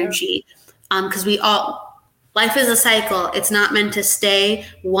with the energy. Because life is a cycle. It's not meant to stay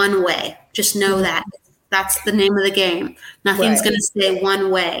one way. Just know that. That's the name of the game. Nothing's going to stay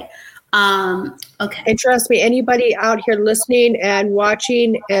one way. Okay. And trust me, anybody out here listening and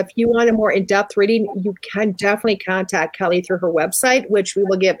watching, if you want a more in-depth reading, you can definitely contact Kelly through her website, which we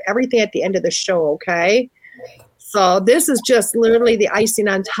will give everything at the end of the show, okay? So this is just literally the icing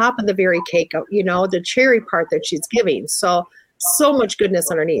on top of the very cake, the cherry part that she's giving. So much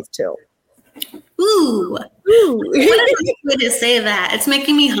goodness underneath, too. Ooh. What a nice way to say that. It's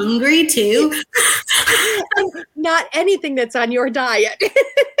making me hungry, too. Not anything that's on your diet.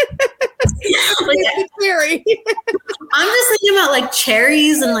 Cherry. I'm just thinking about like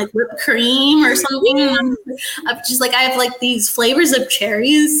cherries and like whipped cream or something. I'm just like, I have like these flavors of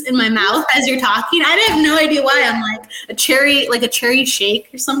cherries in my mouth as you're talking. I have no idea why. I'm like a cherry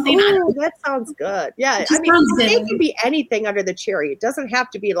shake or something. Oh, that sounds good. Yeah. I mean, it can be anything under the cherry. It doesn't have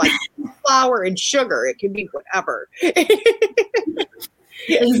to be like flour and sugar. It can be whatever.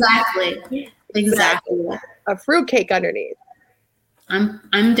 Exactly. A fruitcake underneath.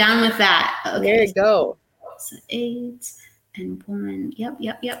 I'm down with that. Okay. There you go. So 8 and 1.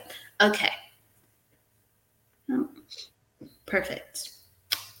 Yep. Okay. Oh, perfect.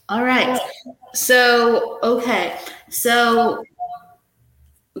 All right. So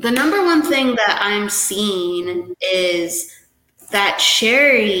the number one thing that I'm seeing is that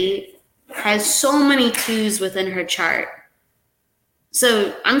Sherry has so many 2s within her chart.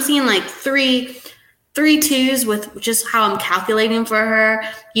 So I'm seeing like three 2s with just how I'm calculating for her.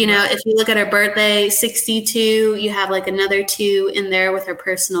 If you look at her birthday, 62, you have like another 2 in there with her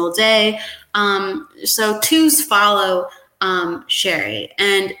personal day. So 2s follow Sherry.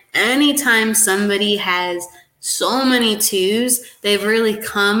 And anytime somebody has so many 2s, they've really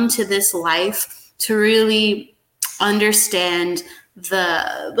come to this life to really understand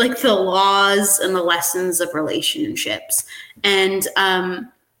the laws and the lessons of relationships. And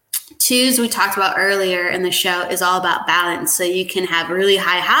 2s, we talked about earlier in the show, is all about balance. So you can have really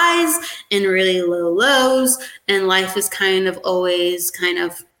high highs and really low lows, and life is kind of always kind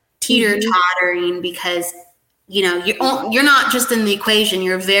of teeter-tottering because you're not just in the equation.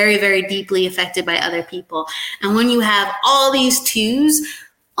 You're very, very deeply affected by other people. And when you have all these 2s,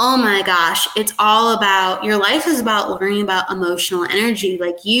 oh my gosh, it's all about, your life is about learning about emotional energy.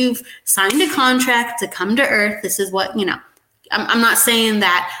 Like, you've signed a contract to come to Earth. This is what, I'm not saying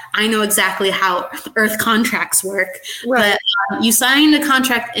that I know exactly how Earth contracts work, right. But you signed a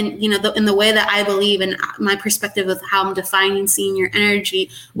contract in, in the way that I believe, in my perspective of how I'm defining seeing your energy,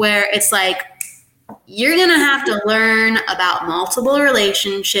 where it's like, you're going to have to learn about multiple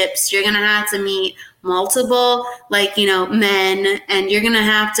relationships. You're going to have to meet multiple, men, and you're going to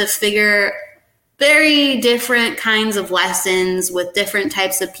have to figure very different kinds of lessons with different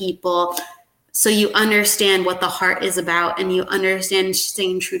types of people. So you understand what the heart is about, and you understand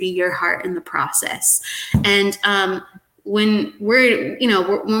staying true to your heart in the process. And when we're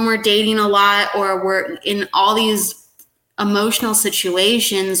dating a lot, or we're in all these emotional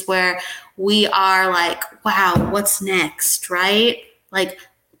situations where we are like, wow, what's next, right? Like,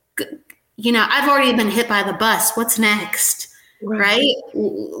 I've already been hit by the bus. What's next, right?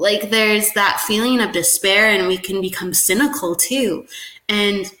 Like, there's that feeling of despair, and we can become cynical too.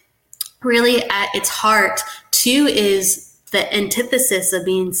 And really, at its heart, 2 is the antithesis of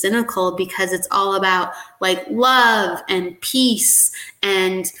being cynical, because it's all about like love and peace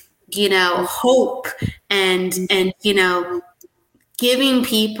and, hope and, giving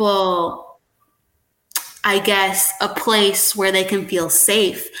people, I guess, a place where they can feel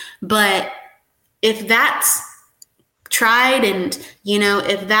safe. But if that's tried, and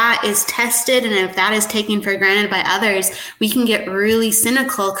if that is tested, and if that is taken for granted by others, we can get really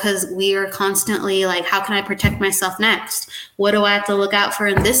cynical, because we are constantly like, how can I protect myself next? What do I have to look out for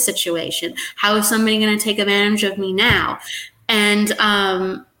in this situation? How is somebody going to take advantage of me now? And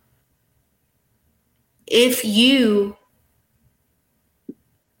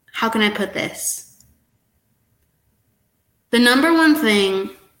how can I put this? The number one thing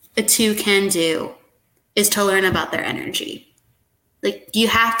a 2 can do is to learn about their energy. Like, you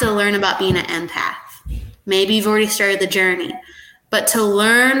have to learn about being an empath. Maybe you've already started the journey, but to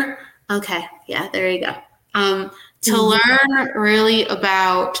learn, okay, yeah, there you go. To learn really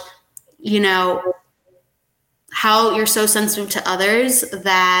about, how you're so sensitive to others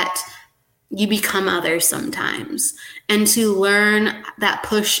that you become others sometimes, and to learn that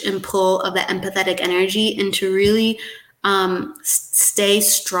push and pull of the empathetic energy, and to really stay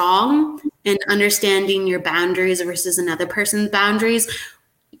strong in understanding your boundaries versus another person's boundaries.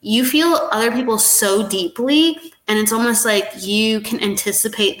 You feel other people so deeply, and it's almost like you can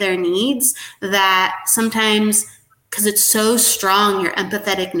anticipate their needs, that sometimes, because it's so strong, your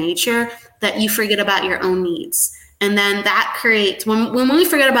empathetic nature, that you forget about your own needs. And then that creates, when we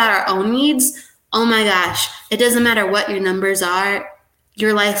forget about our own needs, oh my gosh, it doesn't matter what your numbers are,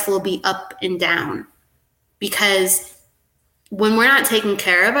 your life will be up and down. Because when we're not taking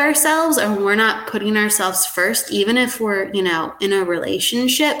care of ourselves, or when we're not putting ourselves first, even if we're, in a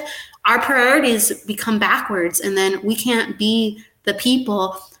relationship, our priorities become backwards. And then we can't be the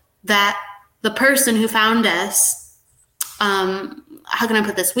people that the person who found us, how can I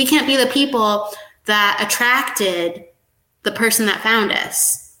put this? We can't be the people that attracted the person that found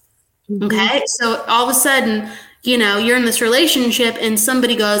us. Mm-hmm. Okay. So all of a sudden, you're in this relationship and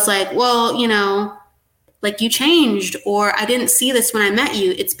somebody goes like, well, like you changed, or I didn't see this when I met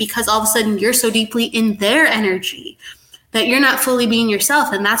you. It's because all of a sudden you're so deeply in their energy that you're not fully being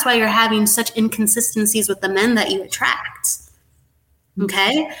yourself. And that's why you're having such inconsistencies with the men that you attract.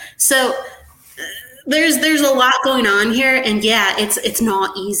 Okay. So there's a lot going on here, and yeah, it's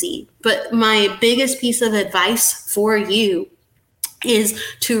not easy, but my biggest piece of advice for you is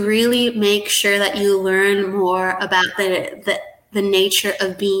to really make sure that you learn more about the nature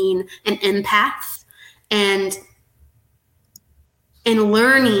of being an empath, and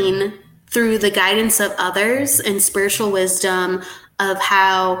learning through the guidance of others and spiritual wisdom of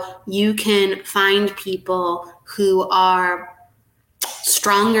how you can find people who are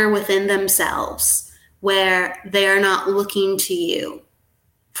stronger within themselves, where they are not looking to you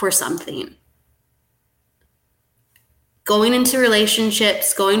for something. Going into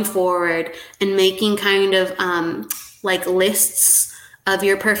relationships, going forward, and making kind of like lists of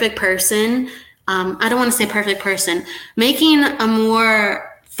your perfect person. I don't want to say perfect person, making a more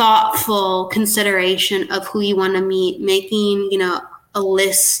thoughtful consideration of who you want to meet, making, a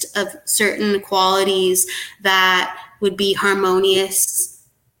list of certain qualities that would be harmonious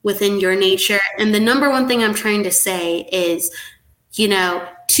within your nature. And the number one thing I'm trying to say is,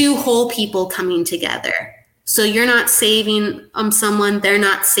 two whole people coming together. So you're not saving someone, they're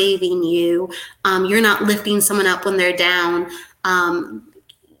not saving you. You're not lifting someone up when they're down.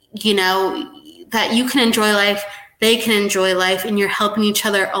 That you can enjoy life, they can enjoy life, and you're helping each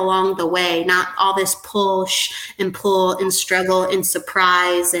other along the way, not all this push and pull and struggle and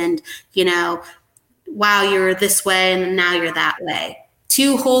surprise and, wow, you're this way and now you're that way.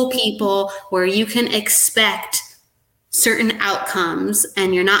 Two whole people where you can expect certain outcomes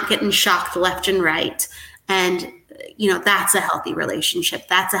and you're not getting shocked left and right. And, that's a healthy relationship.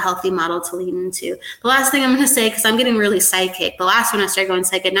 That's a healthy model to lean into. The last thing I'm going to say, because I'm getting really psychic. The last one I started going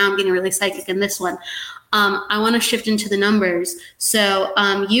psychic. Now I'm getting really psychic in this one. I want to shift into the numbers. So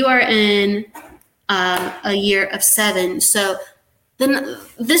you are in a year of 7. So then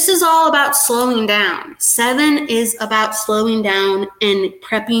this is all about slowing down. 7 is about slowing down and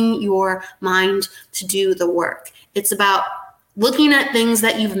prepping your mind to do the work. It's about looking at things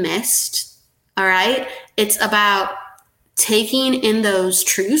that you've missed. All right. It's about taking in those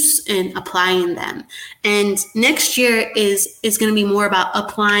truths and applying them. And next year is going to be more about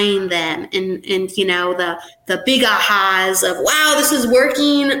applying them and the big ahas of, wow, this is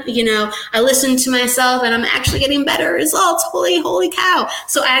working. I listened to myself and I'm actually getting better results. Holy cow.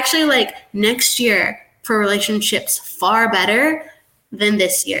 So I actually like next year for relationships far better than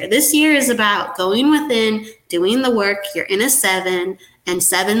this year. This year is about going within, doing the work. You're in a 7, and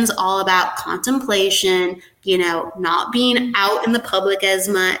 7's all about contemplation, not being out in the public as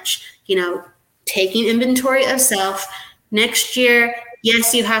much, taking inventory of self. Next year,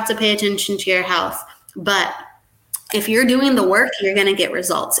 yes, you have to pay attention to your health, but if you're doing the work, you're going to get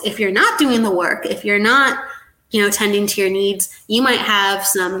results. If you're not doing the work, if you're not, tending to your needs, you might have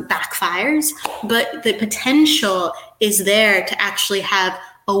some backfires, but the potential is there to actually have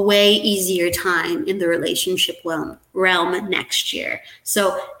a way easier time in the relationship realm next year.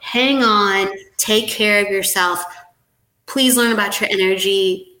 So hang on, take care of yourself. Please learn about your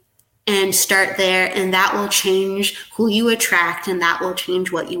energy and start there. And that will change who you attract, and that will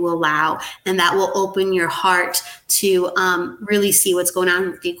change what you allow. And that will open your heart to really see what's going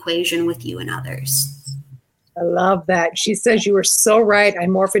on with the equation with you and others. I love that. She says you were so right. I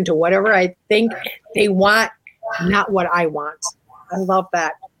morph into whatever I think they want, not what I want. I love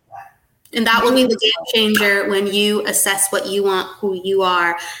that. And that will be the game changer when you assess what you want, who you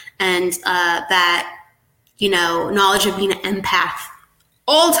are, and that, knowledge of being an empath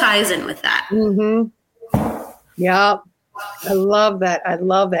all ties in with that. Mm-hmm. Yeah. I love that. I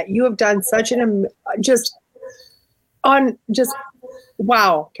love that. You have done such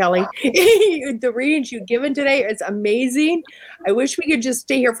wow, Kelly. The readings you've given today is amazing. I wish we could just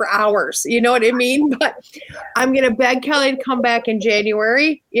stay here for hours. You know what I mean? But I'm going to beg Kelly to come back in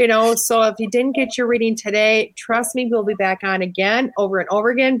January, so if you didn't get your reading today, trust me, we'll be back on again, over and over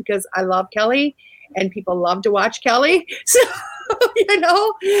again, because I love Kelly and people love to watch Kelly. So,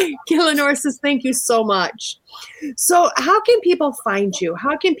 Eleanor says, thank you so much. So how can people find you?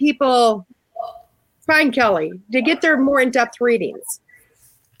 How can people find Kelly to get their more in-depth readings?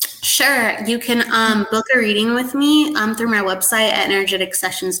 Sure. You can book a reading with me through my website at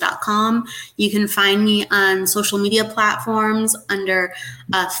energeticsessions.com. You can find me on social media platforms under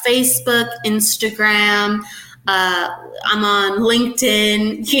Facebook, Instagram. I'm on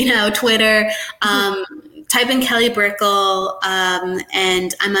LinkedIn, Twitter. Type in Kelly Brickel,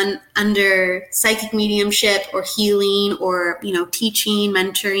 and I'm under psychic mediumship or healing or, teaching,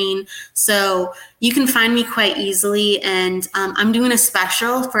 mentoring. So you can find me quite easily. And I'm doing a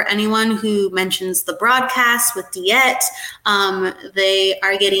special for anyone who mentions the broadcast with DeEtte. They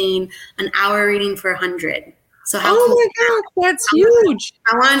are getting an hour reading for $100. So how cool my God, that's huge.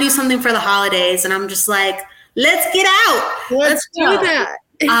 I want to do something for the holidays. And I'm just like, let's get out. Let's do that.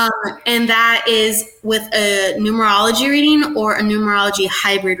 And that is with a numerology reading or a numerology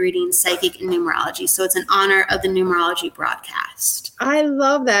hybrid reading, psychic and numerology. So it's in honor of the numerology broadcast. I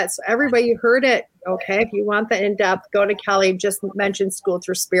love that. So everybody, you heard it. Okay. If you want the in-depth, go to Kelly. Just mention School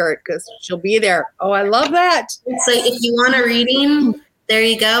Through Spirit because she'll be there. Oh, I love that. So if you want a reading, there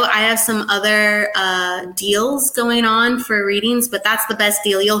you go. I have some other deals going on for readings, but that's the best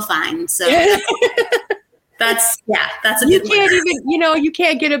deal you'll find. So that's a good one. You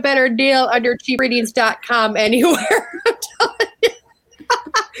can't get a better deal under cheapreadings.com anywhere. I'm telling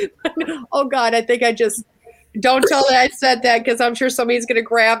you. Oh God, I think don't tell that I said that because I'm sure somebody's going to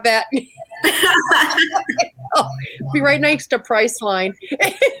grab that. Be right next to Priceline.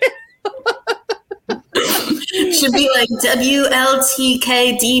 Should be like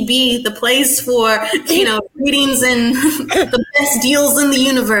WLTKDB, the place for, readings and the best deals in the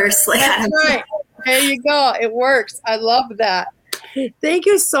universe. That's right. There you go. It works. I love that. Thank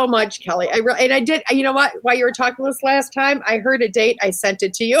you so much, Kelly. I did. You know what? While you were talking this last time, I heard a date. I sent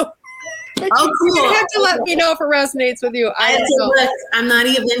it to you. Oh, cool. You have to let me know if it resonates with you. I look. I'm not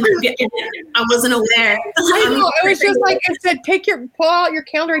even. I wasn't aware. I know. It was just like it said, pull out your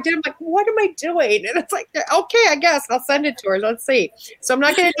calendar. I did. I'm like, what am I doing? And it's like, okay, I guess I'll send it to her. Let's see. So I'm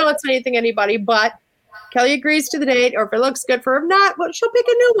not going to tell it's anything anybody, but Kelly agrees to the date, or if it looks good for her, if not, well, she'll pick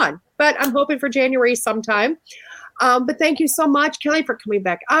a new one. But I'm hoping for January sometime. But thank you so much, Kelly, for coming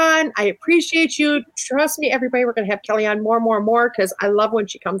back on. I appreciate you. Trust me, everybody, we're going to have Kelly on more and more and more because I love when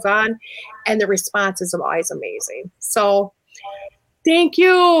she comes on, and the response is always amazing. So thank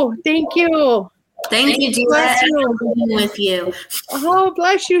you. Thank you. Thank you, DeEtte, for being with you. Oh,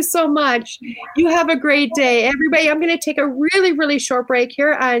 bless you so much. You have a great day. Everybody, I'm going to take a really, really short break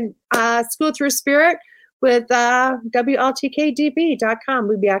here on School Through Spirit with WLTKDB.com.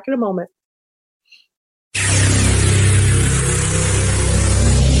 We'll be back in a moment.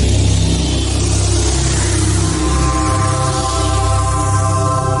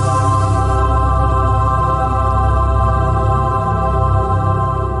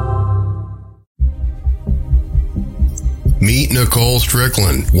 Meet Nicole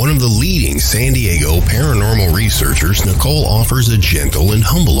Strickland. One of the leading San Diego paranormal researchers, Nicole offers a gentle and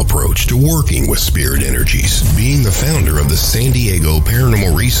humble approach to working with spirit energies. Being the founder of the San Diego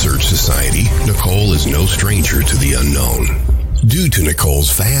Paranormal Research Society, Nicole is no stranger to the unknown. Due to Nicole's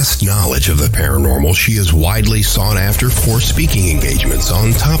vast knowledge of the paranormal, she is widely sought after for speaking engagements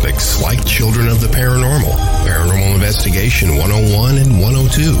on topics like Children of the Paranormal, Paranormal Investigation 101 and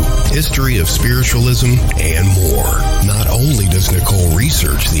 102, History of Spiritualism, and more. Not only does Nicole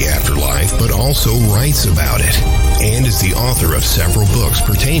research the afterlife, but also writes about it, and is the author of several books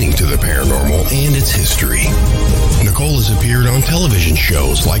pertaining to the paranormal and its history. Nicole has appeared on television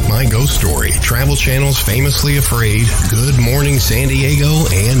shows like My Ghost Story, Travel Channel's Famously Afraid, Good Morning San Diego,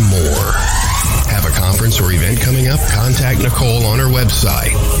 and more. Have a conference or event coming up? Contact Nicole on her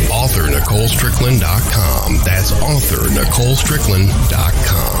website, authornicolestrickland.com. That's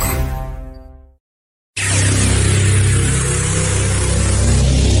authornicolestrickland.com.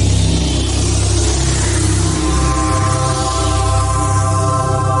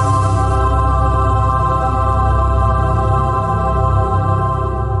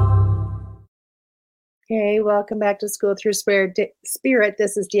 Hey, welcome back to School Through Spirit.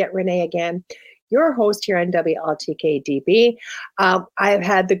 This is DeEtte Renee again, your host here on WLTKDB. I've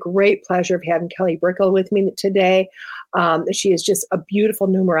had the great pleasure of having Kelly Brickel with me today. She is just a beautiful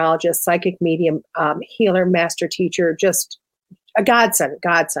numerologist, psychic medium, healer, master teacher, just a godsend.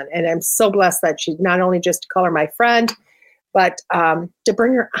 And I'm so blessed that she's not only just to call her my friend, but to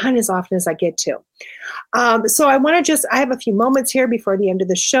bring her on as often as I get to. So I want to I have a few moments here before the end of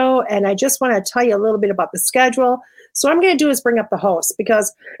the show, and I just want to tell you a little bit about the schedule. So what I'm going to do is bring up the host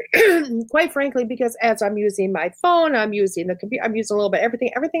because, quite frankly, because as I'm using my phone, I'm using the computer, I'm using a little bit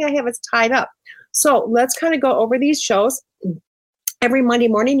everything I have is tied up. So let's kind of go over these shows. Every Monday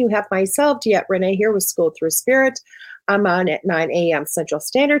morning, you have myself, DeEtte Renee, here with School Through Spirit. I'm on at 9 a.m. Central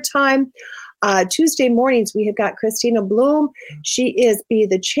Standard Time. Tuesday mornings, we have got Christina Bloom. She is Be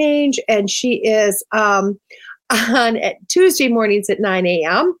the Change, and she is on at Tuesday mornings at 9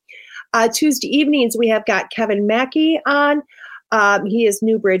 a.m. Tuesday evenings, we have got Kevin Mackey on. He is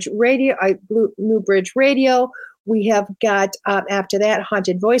Newbridge Radio. We have got, after that,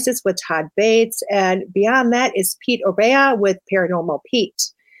 Haunted Voices with Todd Bates. And beyond that is Pete Orbea with Paranormal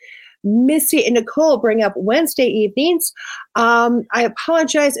Pete. Missy and Nicole bring up Wednesday evenings. I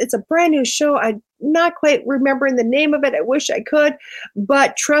apologize. It's a brand new show. I'm not quite remembering the name of it. I wish I could.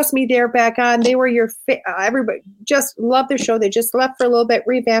 But trust me, they're back on. They were everybody just loved their show. They just left for a little bit,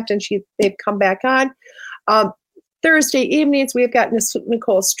 revamped, and they've come back on. Thursday evenings, we've got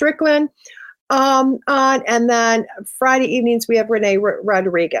Nicole Strickland on. And then Friday evenings, we have Renee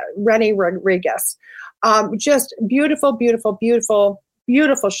Rodriguez. Just beautiful, beautiful, beautiful,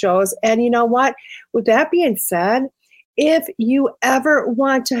 beautiful shows. And you know what? With that being said, if you ever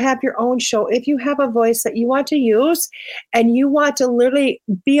want to have your own show, if you have a voice that you want to use and you want to literally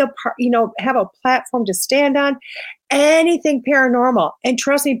be a part, have a platform to stand on, anything paranormal. And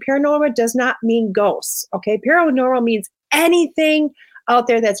trust me, paranormal does not mean ghosts. Okay. Paranormal means anything out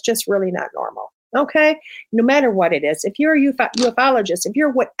there that's just really not normal. Okay. No matter what it is. If you're a ufologist, if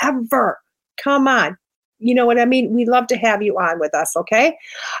you're whatever, come on. You know what I mean? We'd love to have you on with us, okay?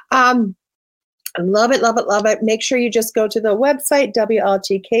 I love it, love it, love it. Make sure you just go to the website,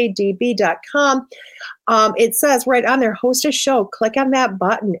 WLTKDB.com. It says right on there, host a show. Click on that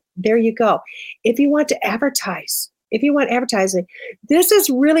button. There you go. If you want to advertise, if you want advertising, this is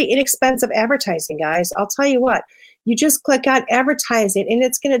really inexpensive advertising, guys. I'll tell you what. You just click on advertising, and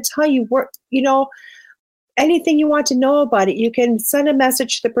it's going to tell you what, anything you want to know about it. You can send a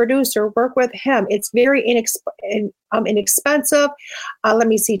message to the producer, work with him. It's very inexpensive. Let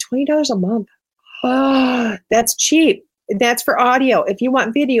me see, $20 a month. Oh, that's cheap. That's for audio. If you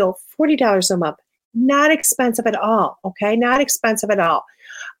want video, $40 a month. Not expensive at all. Okay, not expensive at all.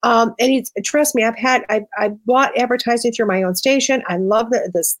 And trust me, I bought advertising through my own station. I love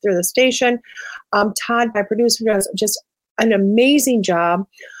through the station. Todd, my producer, does just an amazing job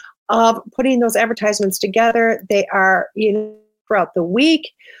of putting those advertisements together. They are, throughout the week.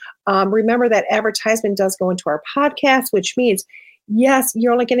 Remember that advertisement does go into our podcast, which means, yes,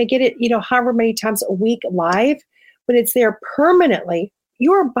 you're only going to get it, however many times a week live, but it's there permanently.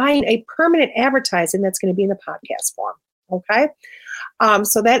 You're buying a permanent advertising that's going to be in the podcast form. Okay.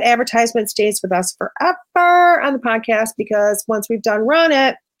 So that advertisement stays with us forever on the podcast because once we've done run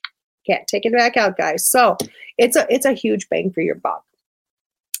it, can't take it back out, guys. So it's a huge bang for your buck.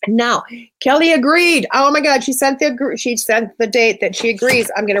 Now, Kelly agreed. Oh my God, she sent the date that she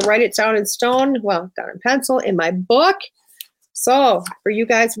agrees. I'm going to write it down in stone, down in pencil in my book. So for you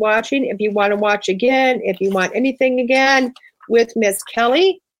guys watching, if you want to watch again, if you want anything again with Miss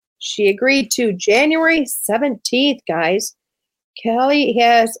Kelly, she agreed to January 17th, guys. Kelly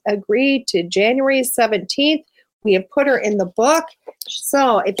has agreed to January 17th. We have put her in the book.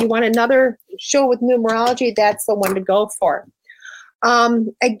 So if you want another show with numerology, that's the one to go for.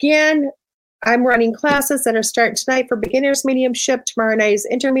 Again, I'm running classes that are starting tonight for beginners mediumship. Tomorrow night is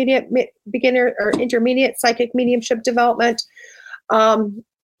intermediate psychic mediumship development.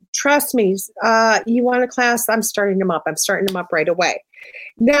 Trust me, you want a class, I'm starting them up. I'm starting them up right away.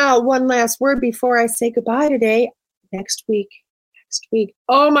 Now, one last word before I say goodbye today. Next week.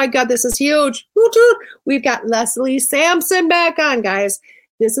 Oh my God, this is huge. We've got Leslie Sampson back on, guys.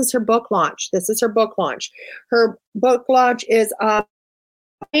 This is her book launch. Her book launch is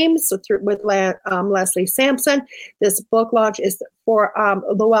with Leslie Sampson. This book launch is for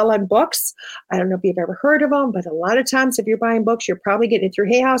Llewellyn Books. I don't know if you've ever heard of them, but a lot of times if you're buying books, you're probably getting it through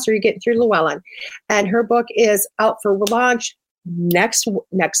Hay House or you're getting it through Llewellyn. And her book is out for launch next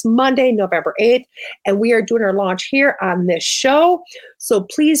Monday, November 8th. And we are doing our launch here on this show. So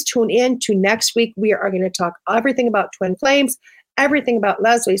please tune in to next week. We are going to talk everything about twin flames, everything about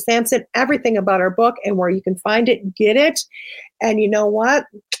Leslie Sampson, everything about our book and where you can find it, get it. And you know what?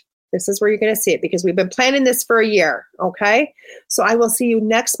 This is where you're going to see it because we've been planning this for a year. Okay. So I will see you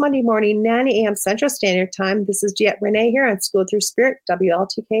next Monday morning, 9 a.m. Central Standard Time. This is DeEtte Renee here on School Through Spirit,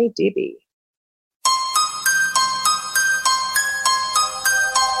 WLTK DB.